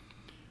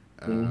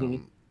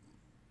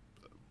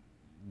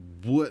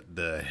 What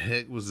the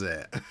heck was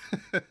that?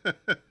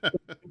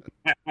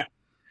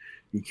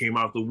 He came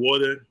out the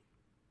water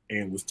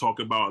and was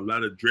talking about a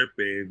lot of drip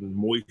and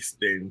moist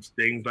and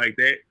things like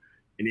that.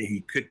 And then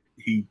he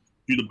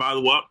threw the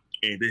bottle up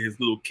and did his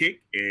little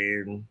kick,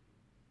 and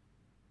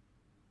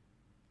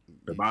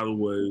the bottle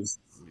was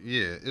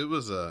it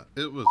was a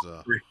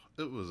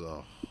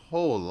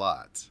whole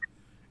lot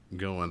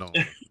going on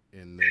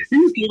in this.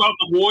 He came out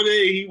the water.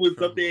 He was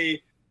up there,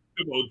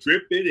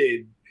 dripping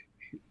and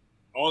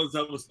all this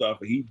other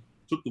stuff. And he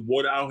took the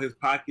water out of his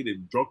pocket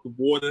and drank the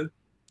water.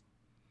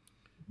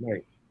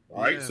 Right.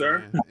 All right,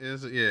 sir.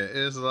 There's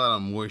a lot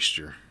of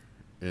moisture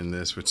in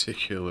this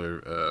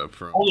particular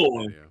promo.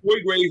 Hold on.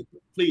 Corey Graves,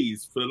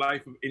 please, for the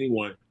life of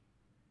anyone.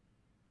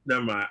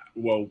 Never mind.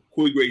 Well,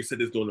 Corey Graves said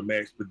this during the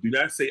match, but do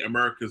not say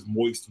America's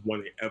moist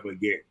one ever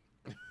again.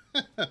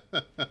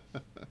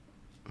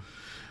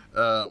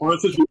 One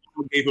such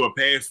gave him a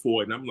pass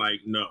for it, and I'm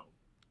like, no,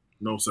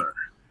 sir.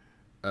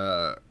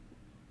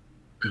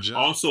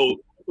 Also,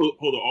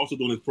 hold on. Also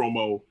during this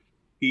promo,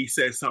 he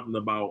said something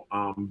about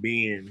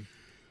being.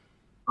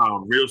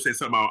 Real said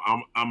something about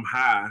I'm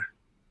high,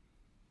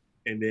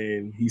 and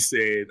then he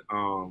said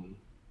I'm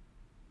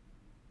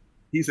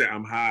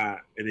high,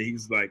 and then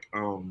he's like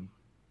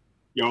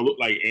y'all look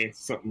like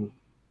ants, something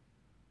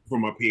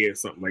from up here,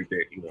 something like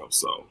that,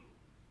 So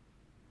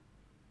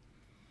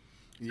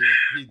yeah,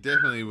 he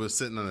definitely was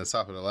sitting on the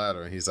top of the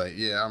ladder, and he's like,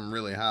 "Yeah, I'm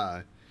really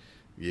high."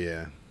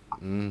 Yeah,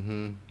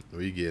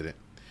 we get it.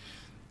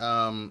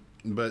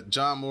 But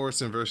John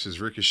Morrison versus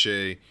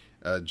Ricochet.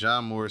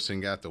 John Morrison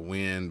got the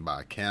win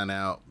by count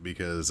out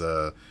because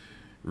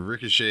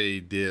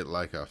Ricochet did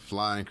like a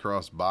flying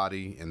cross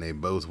body, and they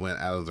both went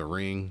out of the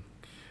ring.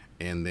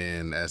 And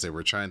then as they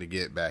were trying to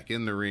get back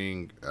in the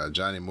ring,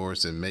 Johnny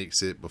Morrison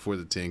makes it before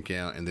the 10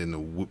 count, and then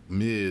the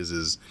Miz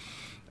is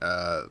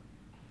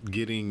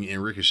getting in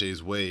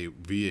Ricochet's way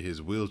via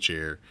his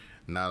wheelchair,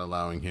 not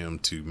allowing him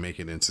to make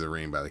it into the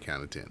ring by the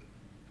count of 10.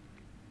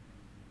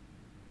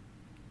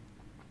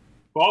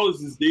 all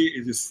this did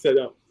is just set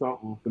up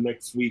something for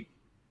next week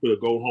for the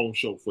go home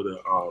show for the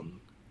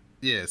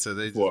yeah. So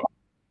they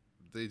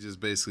just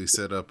basically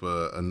set up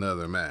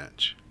another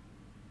match.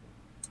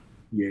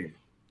 Yeah.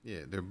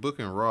 Yeah, they're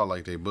booking Raw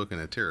like they booking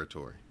a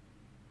territory.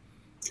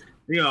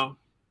 Yeah.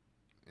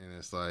 And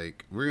it's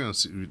like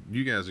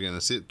you guys are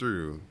gonna sit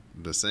through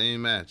the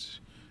same match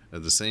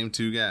of the same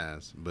two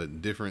guys,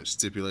 but different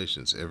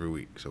stipulations every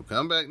week. So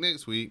come back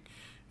next week,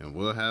 and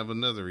we'll have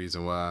another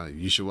reason why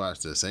you should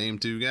watch the same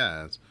two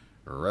guys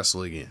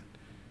wrestle again.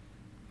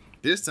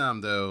 This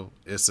time, though,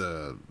 it's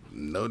a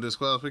no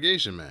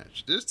disqualification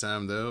match. This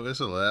time, though, it's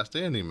a last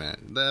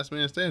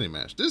man standing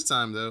match. This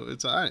time, though,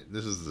 it's all right.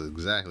 This is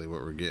exactly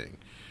what we're getting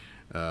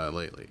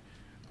lately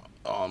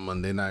on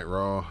Monday Night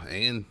Raw,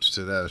 and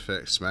to that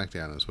effect,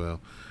 SmackDown as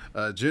well.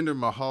 Jinder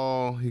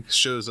Mahal, he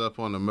shows up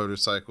on a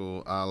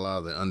motorcycle a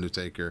la The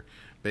Undertaker.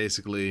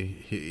 Basically,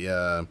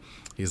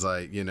 he's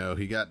like,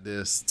 he got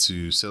this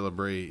to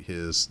celebrate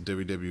his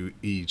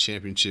WWE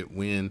Championship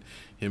win.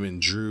 Him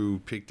and Drew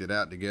picked it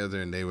out together,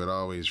 and they would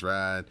always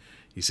ride.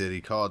 He said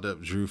he called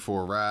up Drew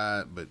for a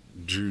ride, but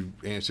Drew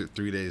answered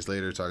 3 days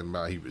later talking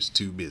about he was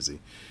too busy.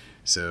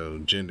 So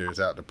Jinder's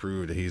out to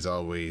prove that he's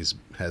always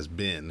has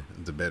been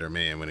the better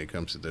man when it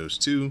comes to those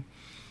two.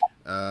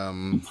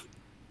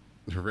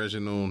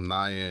 Reginald,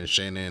 Nia, and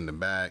Shayna in the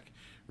back.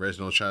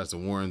 Reginald tries to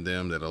warn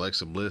them that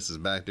Alexa Bliss is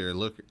back there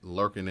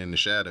lurking in the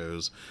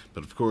shadows.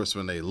 But of course,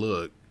 when they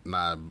look,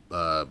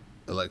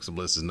 Alexa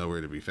Bliss is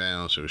nowhere to be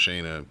found. So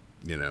Shayna,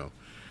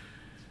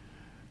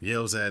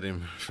 yells at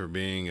him for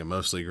being a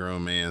mostly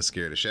grown man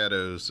scared of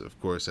shadows. Of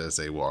course, as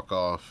they walk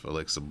off,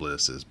 Alexa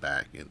Bliss is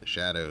back in the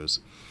shadows.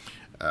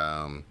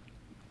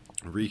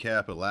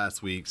 Recap of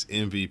last week's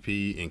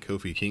MVP and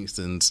Kofi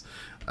Kingston's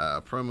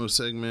promo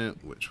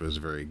segment, which was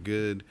very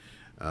good.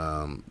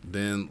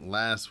 Then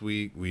last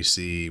week we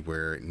see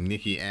where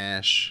Nikki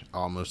Ash,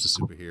 almost a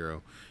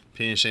superhero,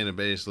 pinned Shayna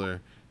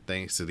Baszler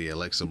thanks to the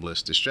Alexa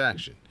Bliss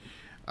distraction.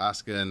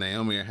 Asuka and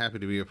Naomi are happy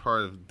to be a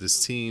part of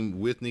this team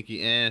with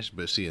Nikki Ash,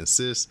 but she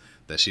insists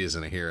that she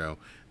isn't a hero.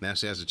 Now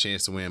she has a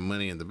chance to win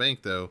Money in the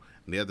Bank, though,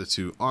 and the other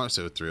two aren't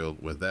so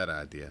thrilled with that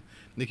idea.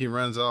 Nikki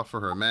runs off for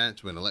her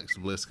match when Alexa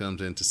Bliss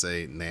comes in to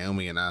say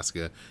Naomi and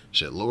Asuka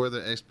should lower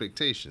their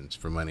expectations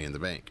for Money in the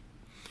Bank.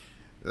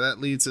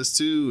 That leads us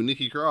to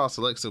Nikki Cross,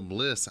 Alexa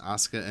Bliss,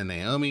 Asuka, and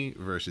Naomi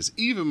versus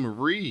Eva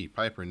Marie,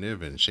 Piper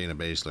Niven, Shayna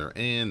Baszler,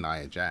 and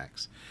Nia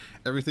Jax.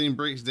 Everything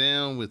breaks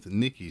down with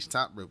Nikki's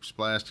top rope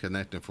splash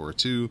connecting for a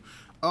 2,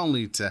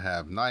 only to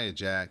have Nia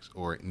Jax,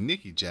 or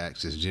Nikki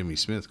Jax as Jimmy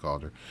Smith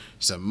called her,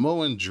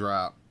 Samoan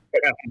drop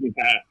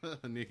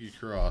Nikki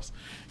Cross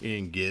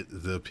and get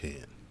the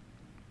pin.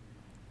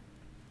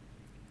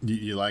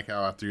 You like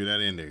how I threw that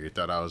in there? You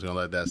thought I was going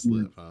to let that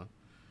slip, huh?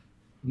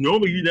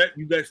 Normally you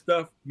let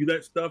stuff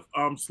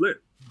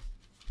slip.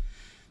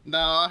 No,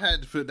 I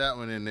had to put that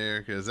one in there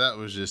because that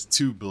was just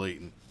too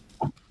blatant.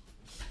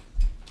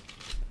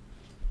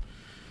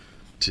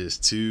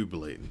 Just too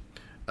blatant.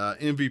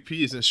 MVP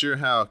isn't sure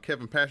how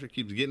Kevin Patrick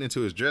keeps getting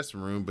into his dressing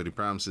room, but he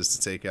promises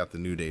to take out the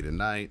New Day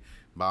tonight.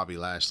 Bobby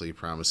Lashley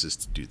promises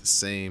to do the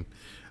same.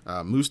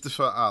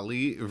 Mustafa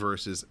Ali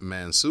versus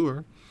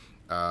Mansoor.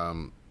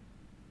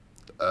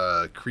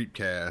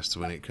 Creepcast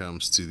when it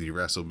comes to the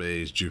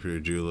WrestleBase, Jupiter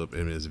Julep,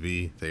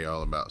 MSV. They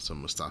all about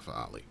some Mustafa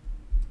Ali.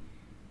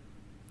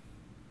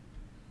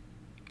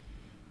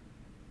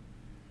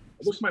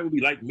 I wish somebody would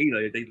be like me.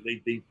 Like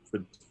they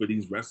for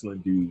these wrestling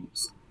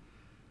dudes.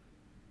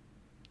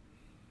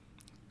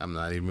 I'm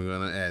not even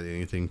going to add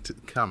anything to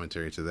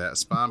commentary to that.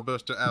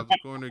 Spinebuster out of the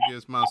corner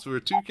gives Mansoor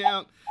a 2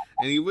 count,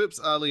 and he whips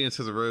Ali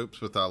into the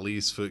ropes with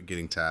Ali's foot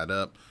getting tied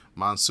up.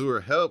 Mansoor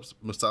helps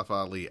Mustafa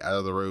Ali out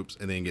of the ropes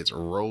and then gets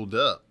rolled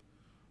up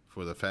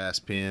for the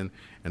fast pin.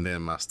 And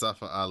then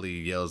Mustafa Ali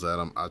yells at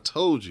him, "I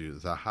told you,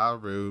 the high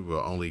road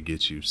will only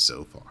get you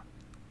so far."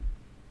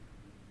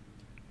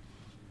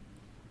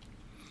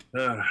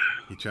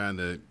 He trying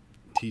to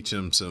teach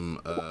him some,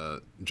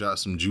 drop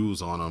some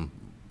jewels on him.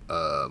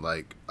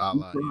 Like a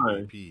la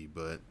MVP,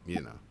 but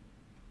you know,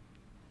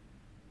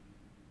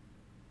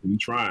 He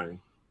trying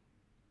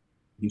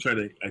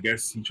to. I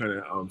guess he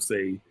trying to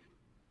say,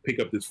 pick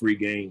up this free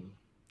game.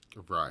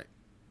 Right.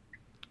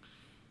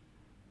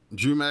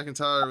 Drew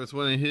McIntyre with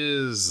one of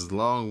his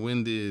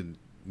long-winded,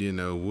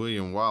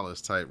 William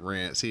Wallace type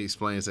rants. He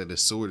explains that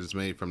his sword is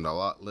made from the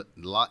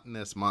Loch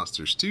Ness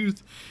Monster's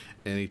tooth,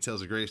 and he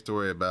tells a great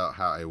story about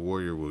how a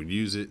warrior will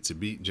use it to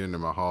beat Jinder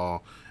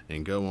Mahal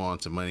and go on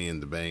to Money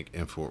in the Bank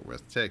in Fort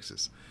Worth,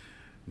 Texas.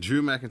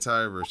 Drew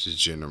McIntyre versus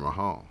Jinder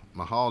Mahal.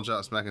 Mahal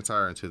drops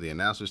McIntyre into the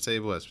announcer's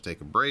table as we take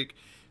a break.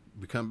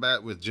 We come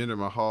back with Jinder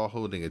Mahal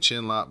holding a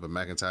chin lock, but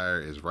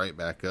McIntyre is right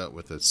back up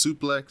with a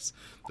suplex.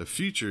 The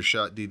future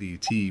shot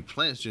DDT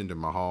plants Jinder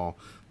Mahal.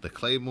 The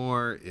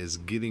Claymore is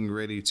getting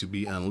ready to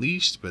be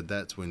unleashed, but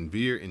that's when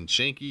Veer and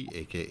Shanky,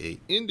 aka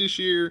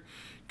Indishir,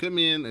 come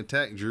in,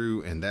 attack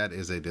Drew, and that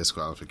is a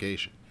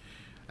disqualification.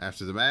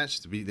 After the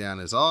match, the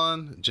beatdown is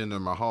on. Jinder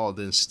Mahal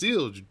then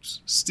steals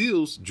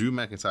Drew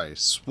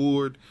McIntyre's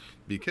sword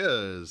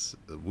because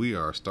we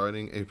are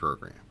starting a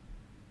program.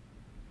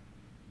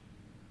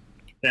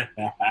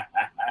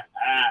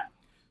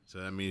 So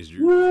that means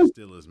Drew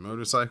steals his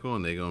motorcycle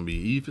and they're going to be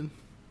even?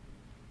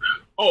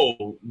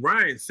 Oh,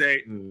 Ryan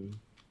Satin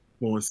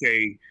going to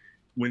say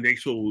when they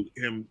showed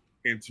him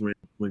entering,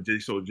 when they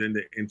showed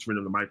Jinder entering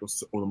on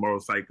the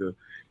motorcycle,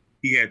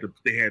 they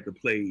had to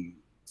play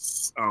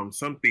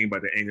something by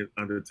the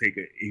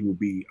Undertaker. He would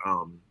be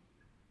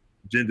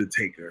Jinder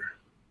Taker.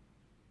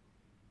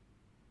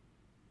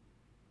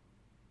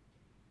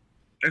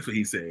 That's what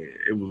he said.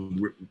 It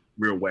was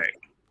real whack.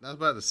 I was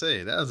about to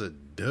say that was a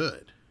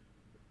dud.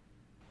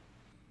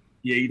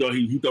 Yeah,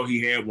 he thought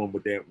he had one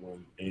with that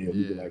one,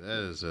 and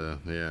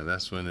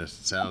that's when it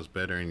sounds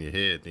better in your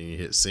head. Then you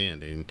hit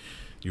send, and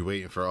you're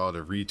waiting for all the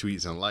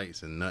retweets and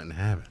likes, and nothing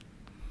happened.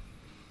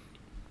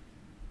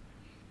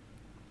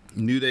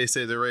 New Day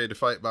say they're ready to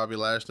fight Bobby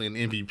Lashley and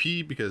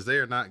MVP because they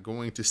are not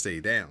going to stay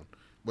down.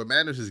 What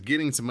matters is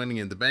getting some Money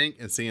in the Bank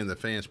and seeing the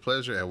fans'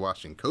 pleasure at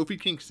watching Kofi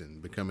Kingston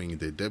becoming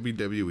the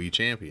WWE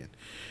champion.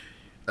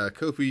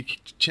 Kofi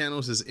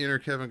channels his inner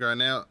Kevin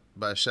Garnett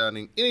by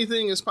shouting,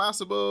 "Anything is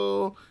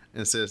possible,"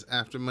 and says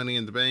after Money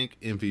in the Bank,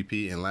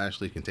 MVP and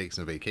Lashley can take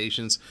some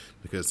vacations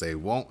because they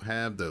won't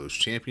have those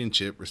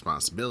championship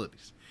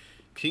responsibilities.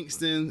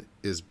 Kingston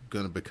is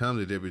going to become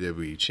the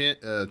WWE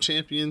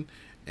champion,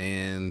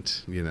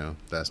 and,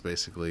 that's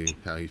basically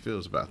how he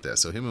feels about that.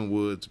 So him and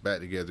Woods back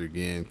together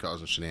again,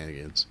 causing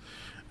shenanigans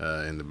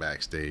in the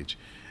backstage.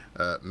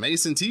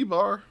 Mason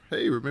T-Bar,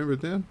 hey, remember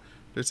them?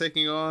 They're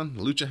taking on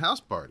Lucha House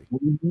Party.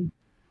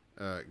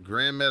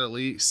 Grand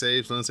Metalik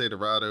saves Lince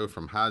Dorado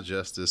from High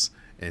Justice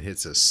and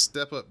hits a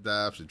step-up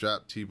dive to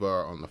drop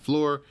T-Bar on the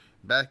floor.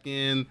 Back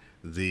in,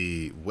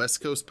 the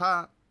West Coast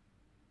Pop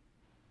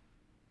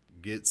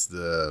gets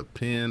the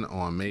pin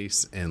on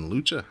Mace, and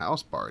Lucha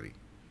House Party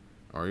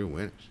are your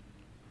winners.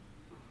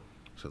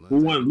 So who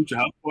won Lucha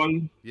House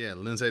Party? Yeah,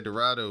 Lince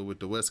Dorado with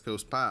the West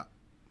Coast Pop.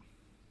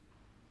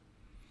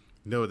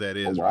 You know what that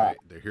is, wow. right?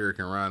 The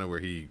Hurricane Rana where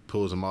he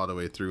pulls him all the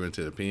way through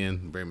into the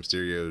pin. Rey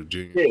Mysterio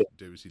Jr.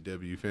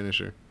 WCW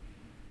finisher.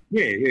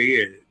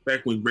 Yeah.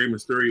 Back when Rey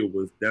Mysterio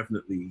was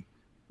definitely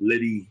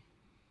Liddy.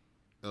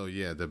 Oh,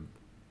 yeah. The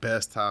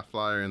best high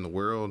flyer in the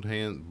world,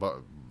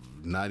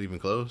 not even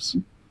close.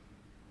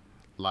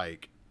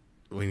 Like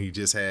when he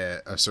just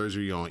had a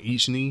surgery on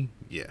each knee.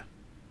 Yeah.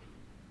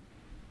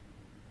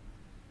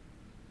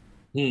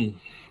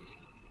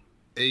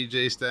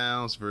 AJ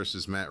Styles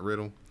versus Matt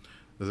Riddle.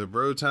 The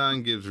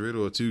Broton gives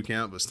Riddle a 2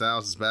 count, but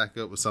Styles is back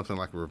up with something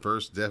like a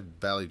reverse Death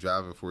Valley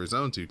driver for his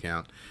own 2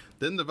 count.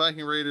 Then the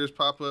Viking Raiders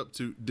pop up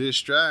to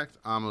distract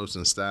Amos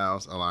and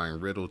Styles,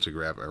 allowing Riddle to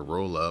grab a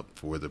roll up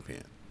for the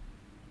pin.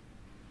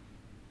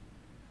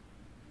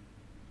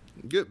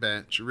 Good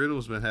match.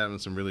 Riddle's been having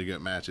some really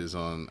good matches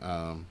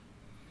on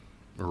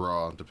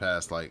Raw the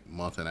past like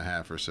month and a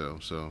half or so.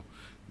 So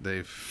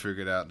they've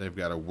figured out they've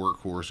got a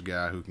workhorse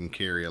guy who can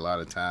carry a lot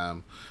of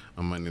time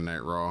on Monday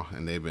Night Raw,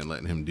 and they've been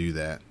letting him do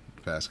that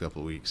the past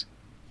couple of weeks.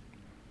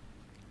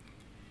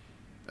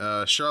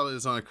 Charlotte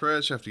is on a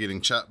crutch after getting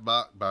chopped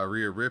blocked by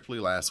Rhea Ripley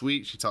last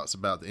week. She talks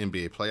about the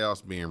NBA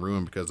playoffs being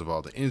ruined because of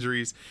all the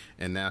injuries,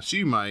 and now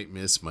she might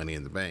miss Money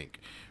in the Bank.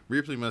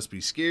 Ripley must be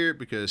scared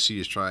because she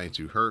is trying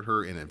to hurt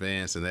her in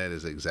advance, and that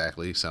is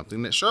exactly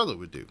something that Charlotte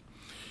would do.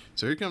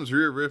 So here comes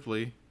Rhea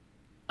Ripley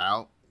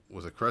out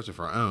with a crutch of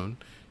her own.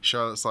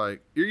 Charlotte's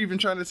like, "You're even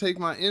trying to take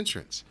my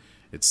entrance."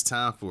 It's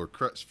time for a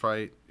crutch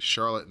fight.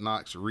 Charlotte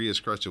knocks Rhea's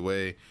crutch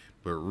away,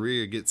 but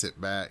Rhea gets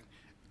it back,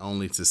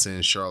 only to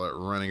send Charlotte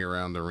running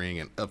around the ring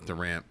and up the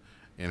ramp.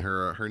 And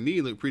her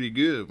knee looked pretty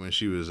good when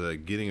she was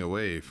getting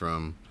away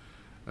from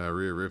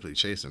Rhea Ripley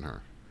chasing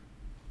her.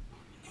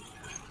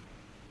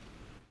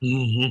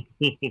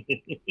 Mm-hmm.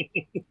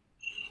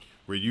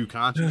 Were you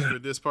conscious for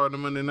this part of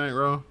Monday Night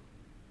Raw?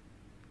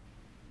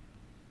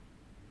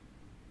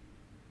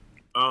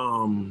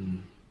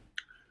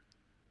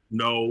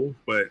 No,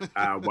 but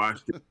I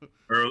watched it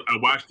early. I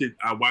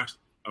watched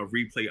a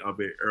replay of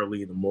it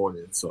early in the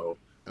morning, so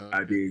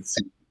I did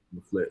see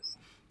the flips.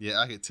 Yeah,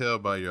 I could tell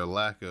by your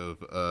lack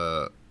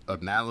of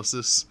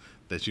analysis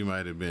that you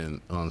might have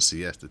been on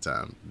siesta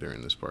time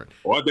during this part.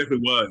 Oh, I definitely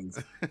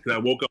was. Because I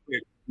woke up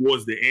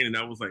towards the end and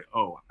I was like,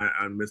 oh,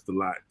 I missed a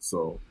lot.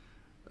 So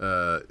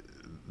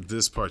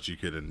this part you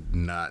could have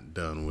not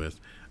done with.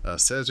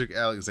 Cedric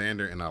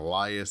Alexander and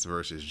Elias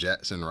versus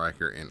Jackson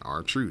Ryker and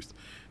R-Truth.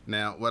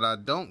 Now, what I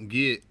don't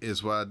get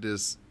is why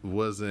this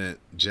wasn't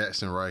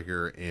Jackson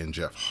Ryker and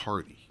Jeff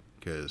Hardy.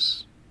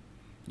 Because,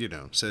 you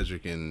know,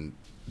 Cedric and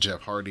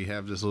Jeff Hardy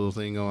have this little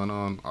thing going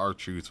on.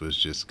 R-Truth was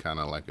just kind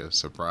of like a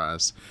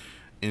surprise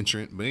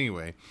entrant. But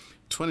anyway,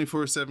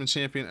 24/7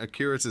 champion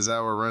Akira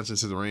Tozawa runs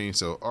into the ring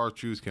so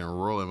R-Truth can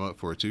roll him up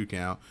for a 2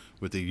 count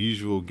with the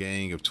usual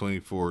gang of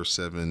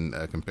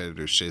 24/7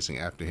 competitors chasing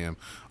after him.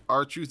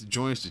 R-Truth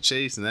joins the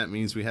chase, and that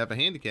means we have a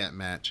handicap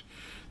match.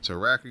 So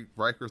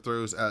Ryker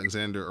throws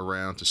Alexander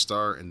around to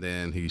start, and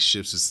then he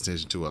shifts his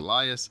attention to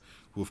Elias,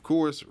 who of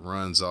course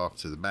runs off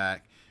to the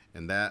back,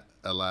 and that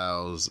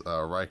allows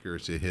Ryker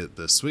to hit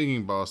the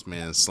swinging boss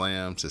man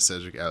slam to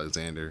Cedric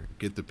Alexander,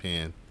 get the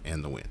pin,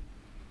 and the win.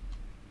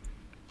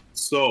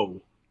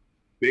 So,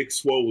 Big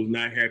Swole was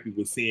not happy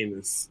with seeing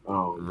this.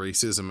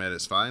 Racism at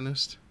its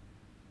finest?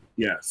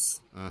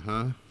 Yes.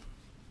 Uh-huh.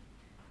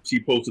 She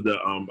posted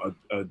a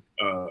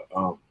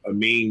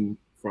meme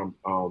from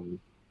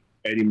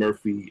Eddie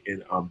Murphy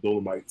and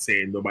Dolomite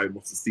saying nobody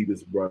wants to see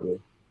this brother.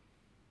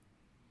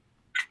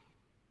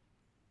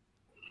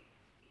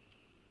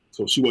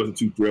 So she wasn't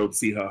too thrilled to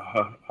see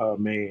her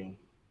man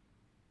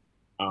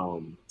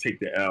take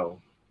the L.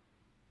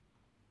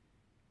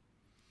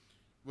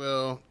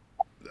 Well,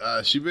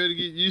 she better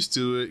get used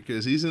to it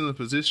because he's in a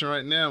position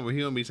right now where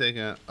he'll be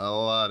taking a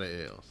lot of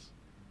L's.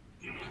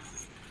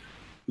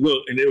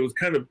 Look, and it was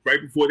kind of right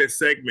before that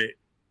segment,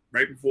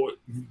 right before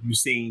you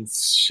seen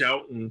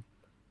Shelton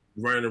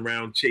running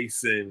around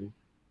chasing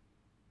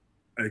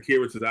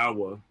Akira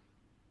Tozawa,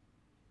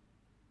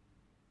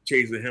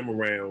 chasing him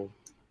around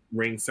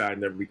ringside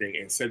and everything,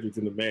 and Cedric's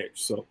in the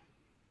match. So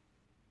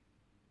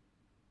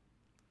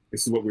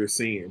this is what we're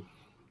seeing.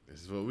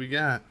 This is what we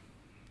got.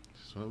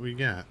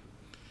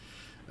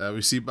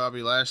 We see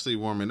Bobby Lashley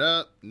warming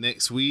up.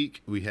 Next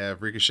week, we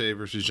have Ricochet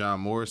versus John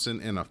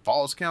Morrison in a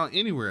Falls Count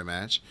Anywhere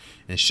match.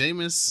 And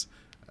Sheamus,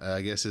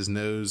 I guess his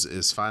nose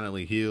is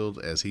finally healed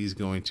as he's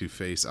going to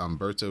face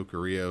Humberto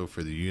Carrillo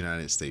for the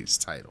United States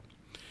title.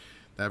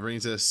 That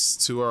brings us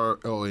to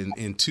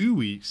in 2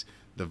 weeks,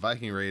 the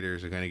Viking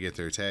Raiders are going to get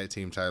their tag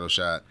team title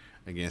shot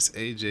against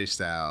AJ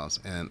Styles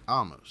and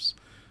Omos.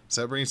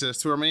 So that brings us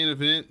to our main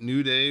event,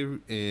 New Day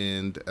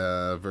and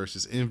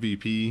versus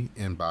MVP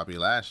and Bobby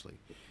Lashley.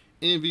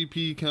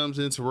 MVP comes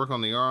in to work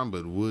on the arm,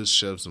 but Woods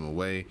shoves him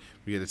away.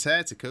 We get a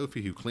tag to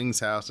Kofi, who cleans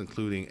house,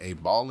 including a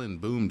ballin'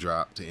 boom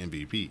drop to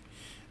MVP.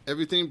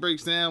 Everything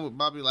breaks down with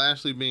Bobby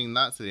Lashley being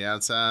knocked to the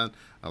outside,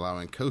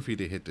 allowing Kofi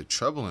to hit the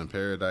Trouble in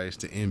Paradise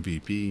to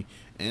MVP.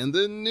 And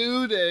the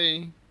New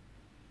Day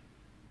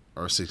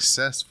are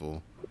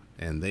successful,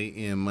 and they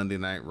end Monday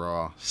Night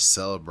Raw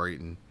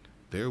celebrating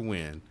their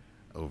win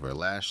over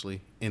Lashley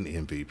and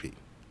MVP.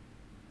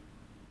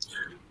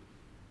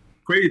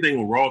 Crazy thing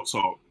with Raw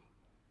Talk,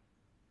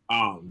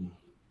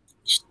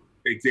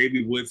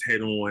 Xavier Woods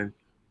had on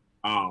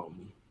I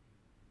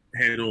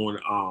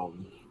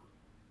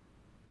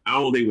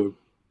don't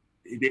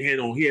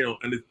know, he had on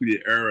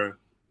Undisputed Era.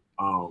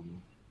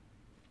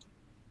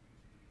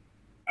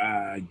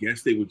 I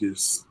guess they were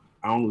just,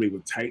 I don't know, they were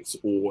tights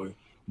or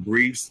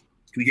briefs.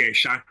 He had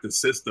shocked the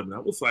system. And I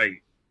was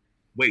like,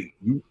 wait,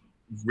 you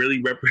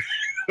really represent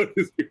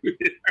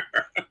Undisputed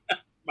Era?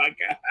 My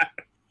God.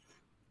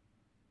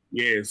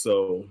 Yeah,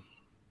 so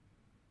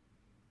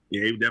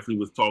yeah, he definitely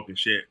was talking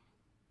shit.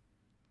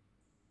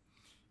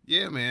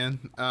 Yeah, man.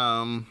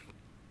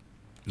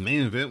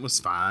 Main event was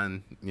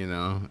fine. You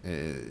know,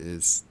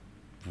 it's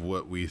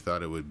what we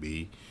thought it would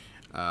be.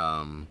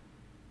 You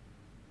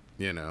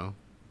know,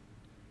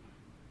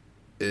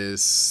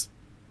 is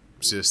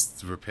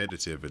just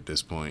repetitive at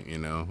this point. You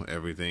know,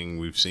 everything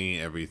we've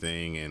seen,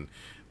 everything, and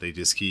they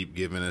just keep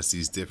giving us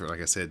these different,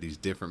 like I said, these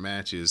different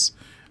matches,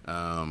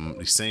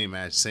 the same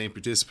match, same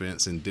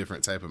participants in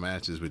different type of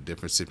matches with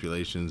different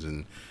stipulations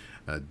and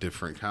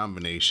different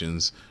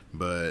combinations.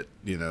 But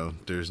you know,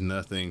 there's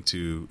nothing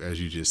to,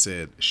 as you just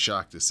said,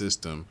 shock the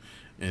system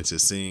into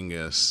seeing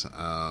us,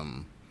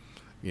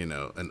 you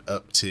know, an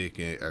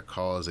uptick or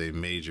cause a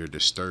major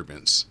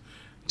disturbance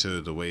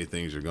to the way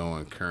things are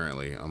going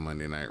currently on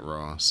Monday Night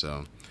Raw.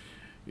 So,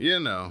 you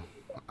know,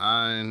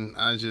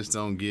 I just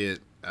don't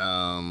get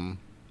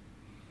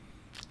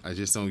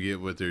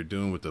what they're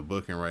doing with the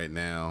booking right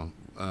now.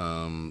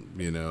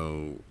 You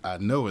know, I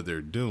know what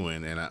they're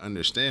doing and I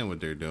understand what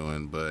they're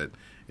doing, but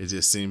it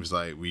just seems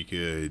like we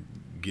could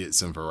get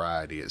some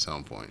variety at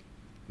some point.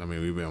 I mean,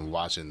 we've been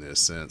watching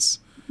this since,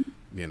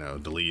 you know,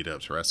 the lead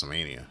up to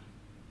WrestleMania.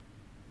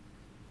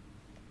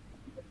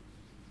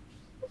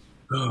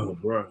 Oh,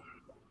 bro.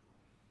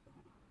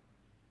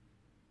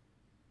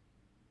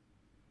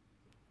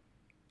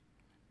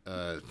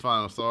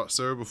 Final thought,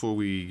 sir, before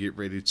we get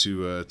ready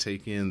to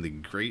take in the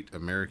Great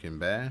American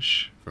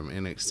Bash from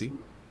NXT.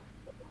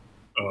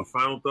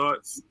 Final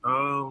thoughts.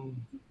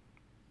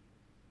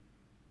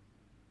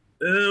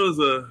 It was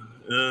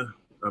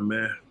a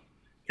man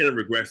kind of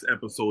regress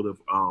episode of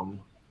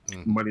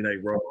Monday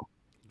Night Raw.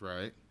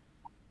 Right.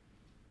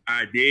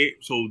 I did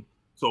so.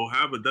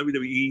 However,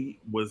 WWE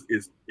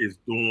is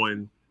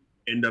doing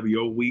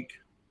NWO week,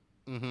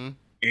 and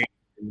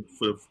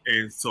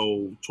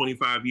so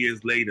 25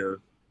 years later,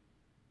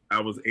 I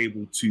was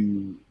able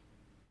to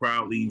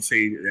proudly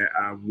say that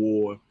I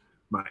wore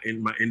my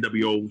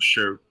NWO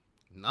shirt.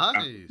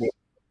 Nice.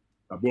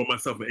 I bought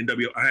myself an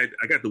NWO. I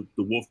got the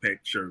Wolfpack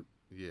shirt.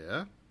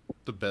 Yeah,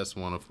 the best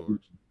one, of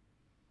course.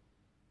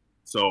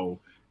 So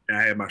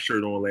I had my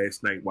shirt on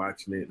last night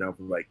watching it, and I was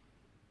like,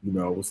 you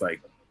know, it was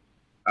like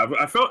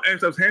I felt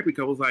as I was happy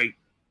because I was like,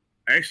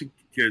 I actually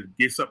could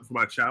get something from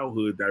my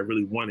childhood that I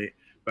really wanted,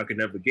 but I could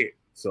never get.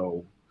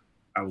 So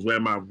I was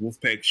wearing my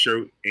Wolfpack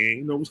shirt, and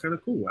you know, it was kind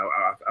of cool.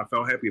 I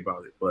felt happy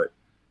about it. But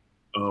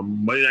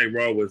Monday Night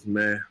Raw was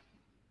meh,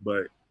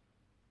 but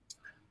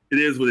it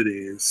is what it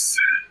is.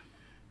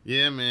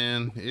 Yeah,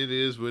 man, it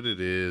is what it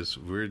is.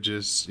 We're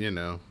just, you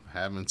know,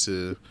 having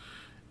to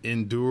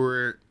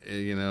endure it.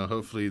 You know,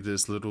 hopefully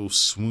this little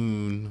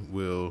swoon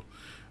will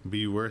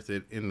be worth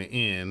it in the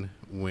end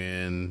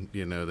when,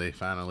 you know, they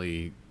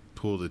finally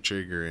pull the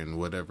trigger and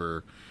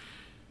whatever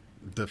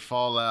the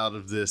fallout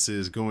of this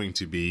is going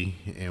to be,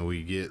 and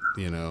we get,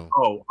 you know.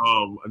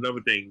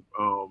 Another thing,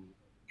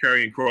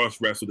 Karrion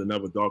Kross wrestled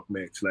another dark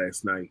match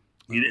last night.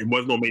 It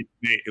wasn't no main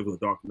event; it was a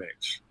dark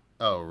match.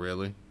 Oh,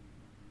 really?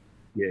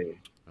 Yeah.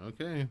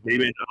 Okay. They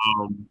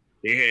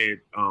had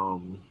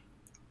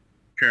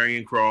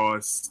Karrion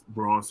Kross,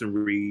 Bronson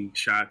Reed,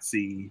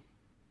 Shotzi,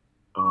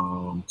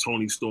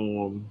 Tony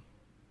Storm.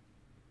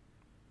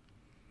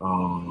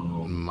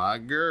 My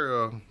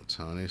girl,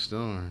 Tony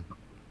Storm.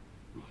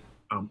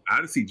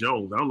 Odyssey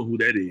Jones. I don't know who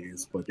that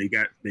is, but they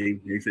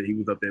said he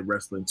was up there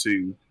wrestling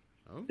too.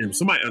 Okay. And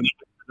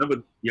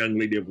another young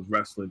lady that was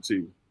wrestling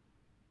too.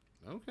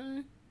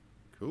 Okay.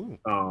 Cool.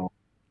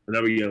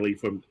 Another young lady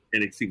from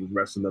NXT was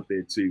wrestling up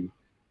there too.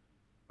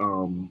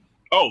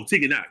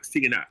 Tegan Knox.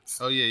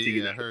 Oh yeah,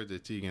 Tegan I heard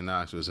that Tegan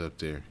Knox was up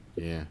there.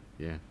 Yeah.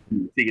 Tegan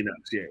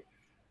Knox, yeah.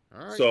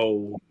 All right.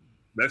 So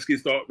let's get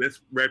started.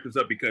 Let's wrap this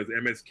up because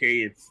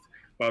MSK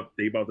about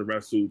to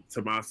wrestle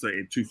Tommaso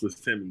and Toothless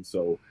Timmy.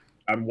 So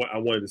I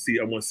want to see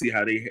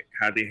how they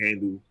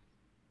handle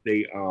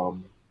they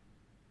go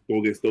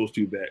against those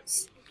two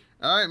bets.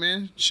 All right,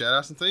 man. Shout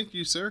outs and thank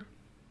you, sir.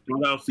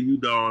 Shout out to you,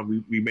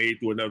 Don. We made it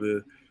through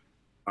another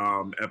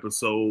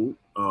episode.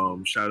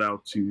 Shout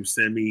out to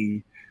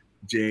Semi,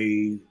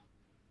 Jay,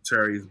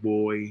 Terry's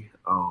boy,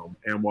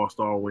 Anwar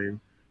Starwin,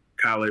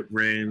 Khaled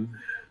Wren,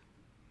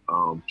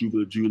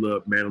 Jubila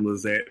Julep, Madam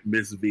Lizette,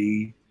 Miss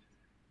V.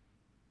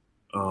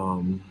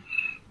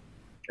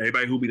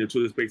 Everybody who be in the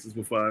Twitter spaces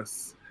with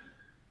us.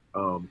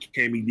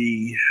 Cammy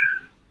D,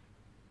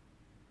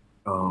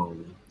 the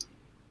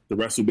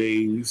Wrestle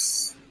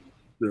Babes,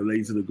 the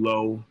Ladies of the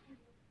Glow,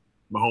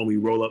 my homie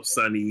Roll Up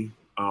Sonny,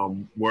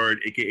 Word,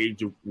 aka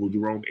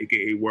Jerome,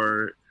 aka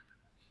Word.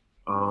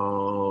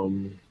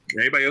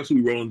 Everybody else who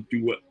be rolling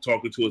through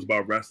talking to us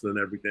about wrestling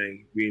and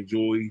everything. We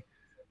enjoy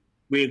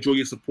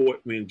your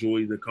support. We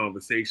enjoy the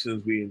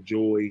conversations. We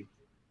enjoy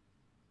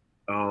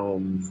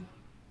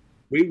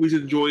we just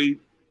enjoy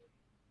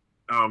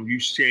you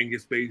sharing your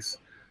space,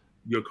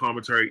 your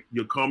commentary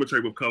with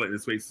color in the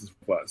spaces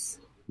with us.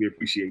 We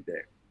appreciate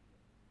that.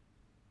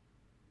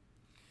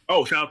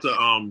 Oh, shout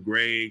out to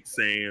Greg,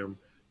 Sam,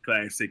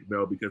 Classic,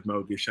 Mel, because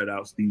Mel gets shout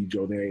out Steve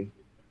Jonay,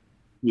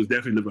 who was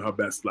definitely living her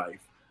best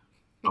life.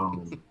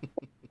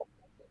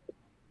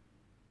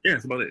 Yeah,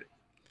 that's about it.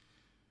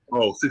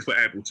 Oh, 6 for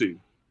Apple too.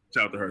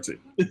 Shout out to her too.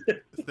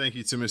 Thank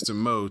you to Mr.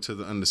 Mo to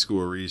the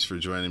 _Reach for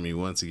joining me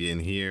once again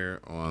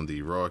here on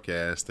the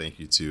Rawcast. Thank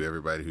you to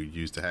everybody who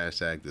used the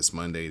hashtag this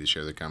Monday to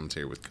share their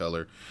commentary with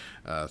color.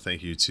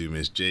 Thank you to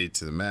Miss Jade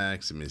to the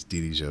Max and Miss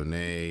Didi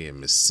Jonay and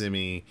Miss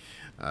Simi,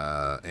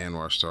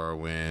 Anwar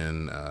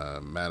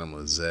Starwin, Madam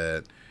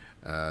Lizette,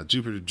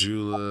 Jupiter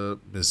Jula,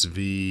 Miss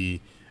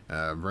V,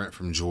 Brent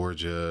from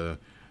Georgia,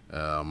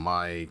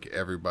 Mike,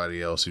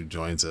 everybody else who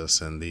joins us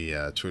in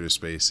the Twitter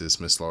spaces,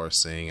 Miss Laura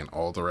Singh, and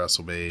all the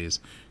WrestleBays.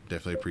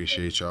 Definitely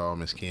appreciate y'all,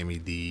 Miss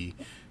Cammie D.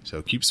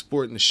 So keep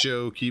supporting the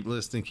show, keep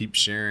listening, keep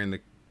sharing the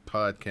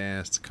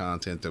podcast, the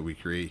content that we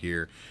create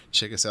here.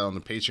 Check us out on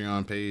the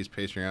Patreon page,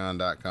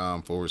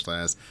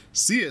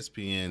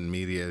 patreon.com/CSPN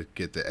Media.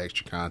 Get the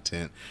extra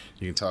content.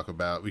 We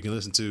can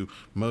listen to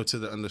Mo to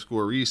the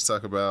 _Reese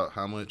talk about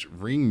how much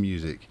ring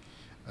music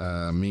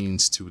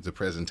means to the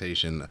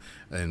presentation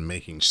and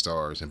making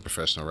stars in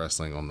professional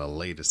wrestling on the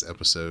latest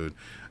episode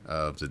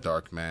of the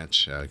Dark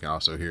Match. You can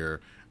also hear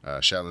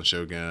Shaolin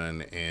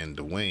Shogun and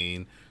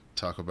Dwayne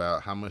talk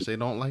about how much they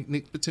don't like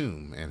Nick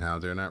Batum and how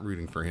they're not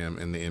rooting for him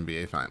in the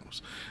NBA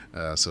Finals.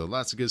 So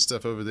lots of good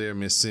stuff over there.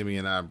 Miss Simi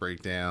and I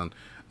break down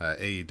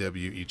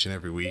AEW each and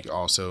every week,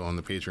 also on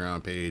the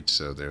Patreon page.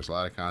 So there's a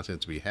lot of content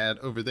to be had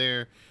over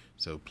there.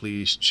 So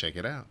please check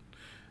it out.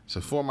 So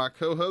for my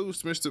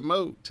co-host, Mr.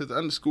 Mo to the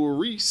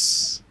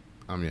 _Reese,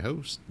 I'm your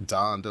host,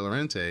 Don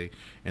DeLorente,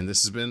 and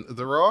this has been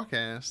the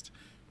Rawcast.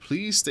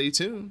 Please stay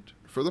tuned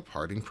for the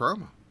parting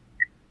promo.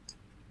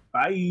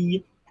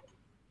 Bye.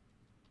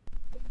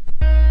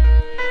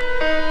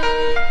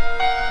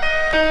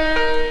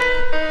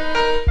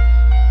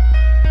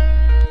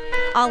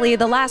 Ali,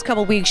 the last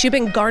couple weeks, you've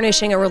been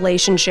garnishing a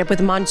relationship with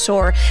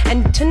Mansoor,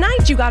 and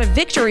tonight you got a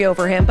victory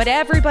over him, but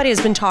everybody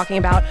has been talking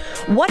about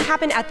what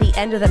happened at the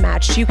end of the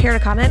match. Do you care to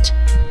comment?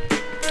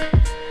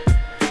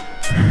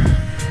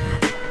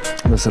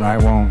 Listen, I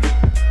won't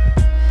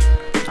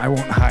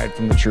hide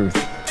from the truth.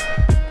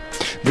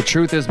 The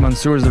truth is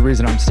Mansoor is the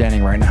reason I'm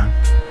standing right now.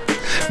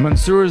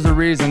 Mansoor is the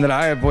reason that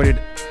I avoided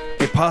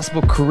a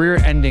possible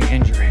career-ending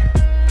injury,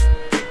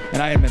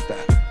 and I admit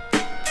that.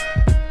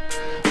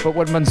 But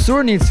what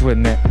Mansoor needs to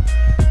admit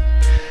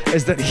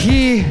is that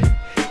he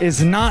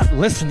is not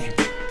listening.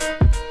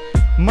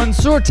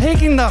 Mansoor,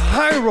 taking the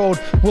high road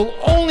will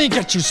only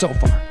get you so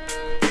far.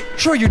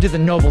 Sure, you did the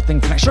noble thing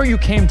tonight. Sure, you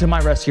came to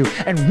my rescue.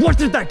 And what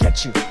did that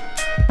get you?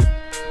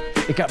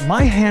 It got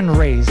my hand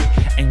raised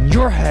and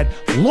your head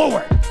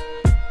lowered.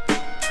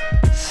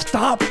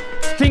 Stop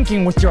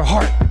thinking with your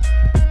heart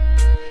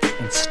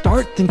and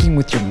start thinking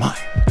with your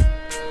mind.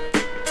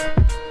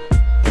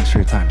 Thanks for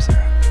your time,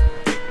 Sarah.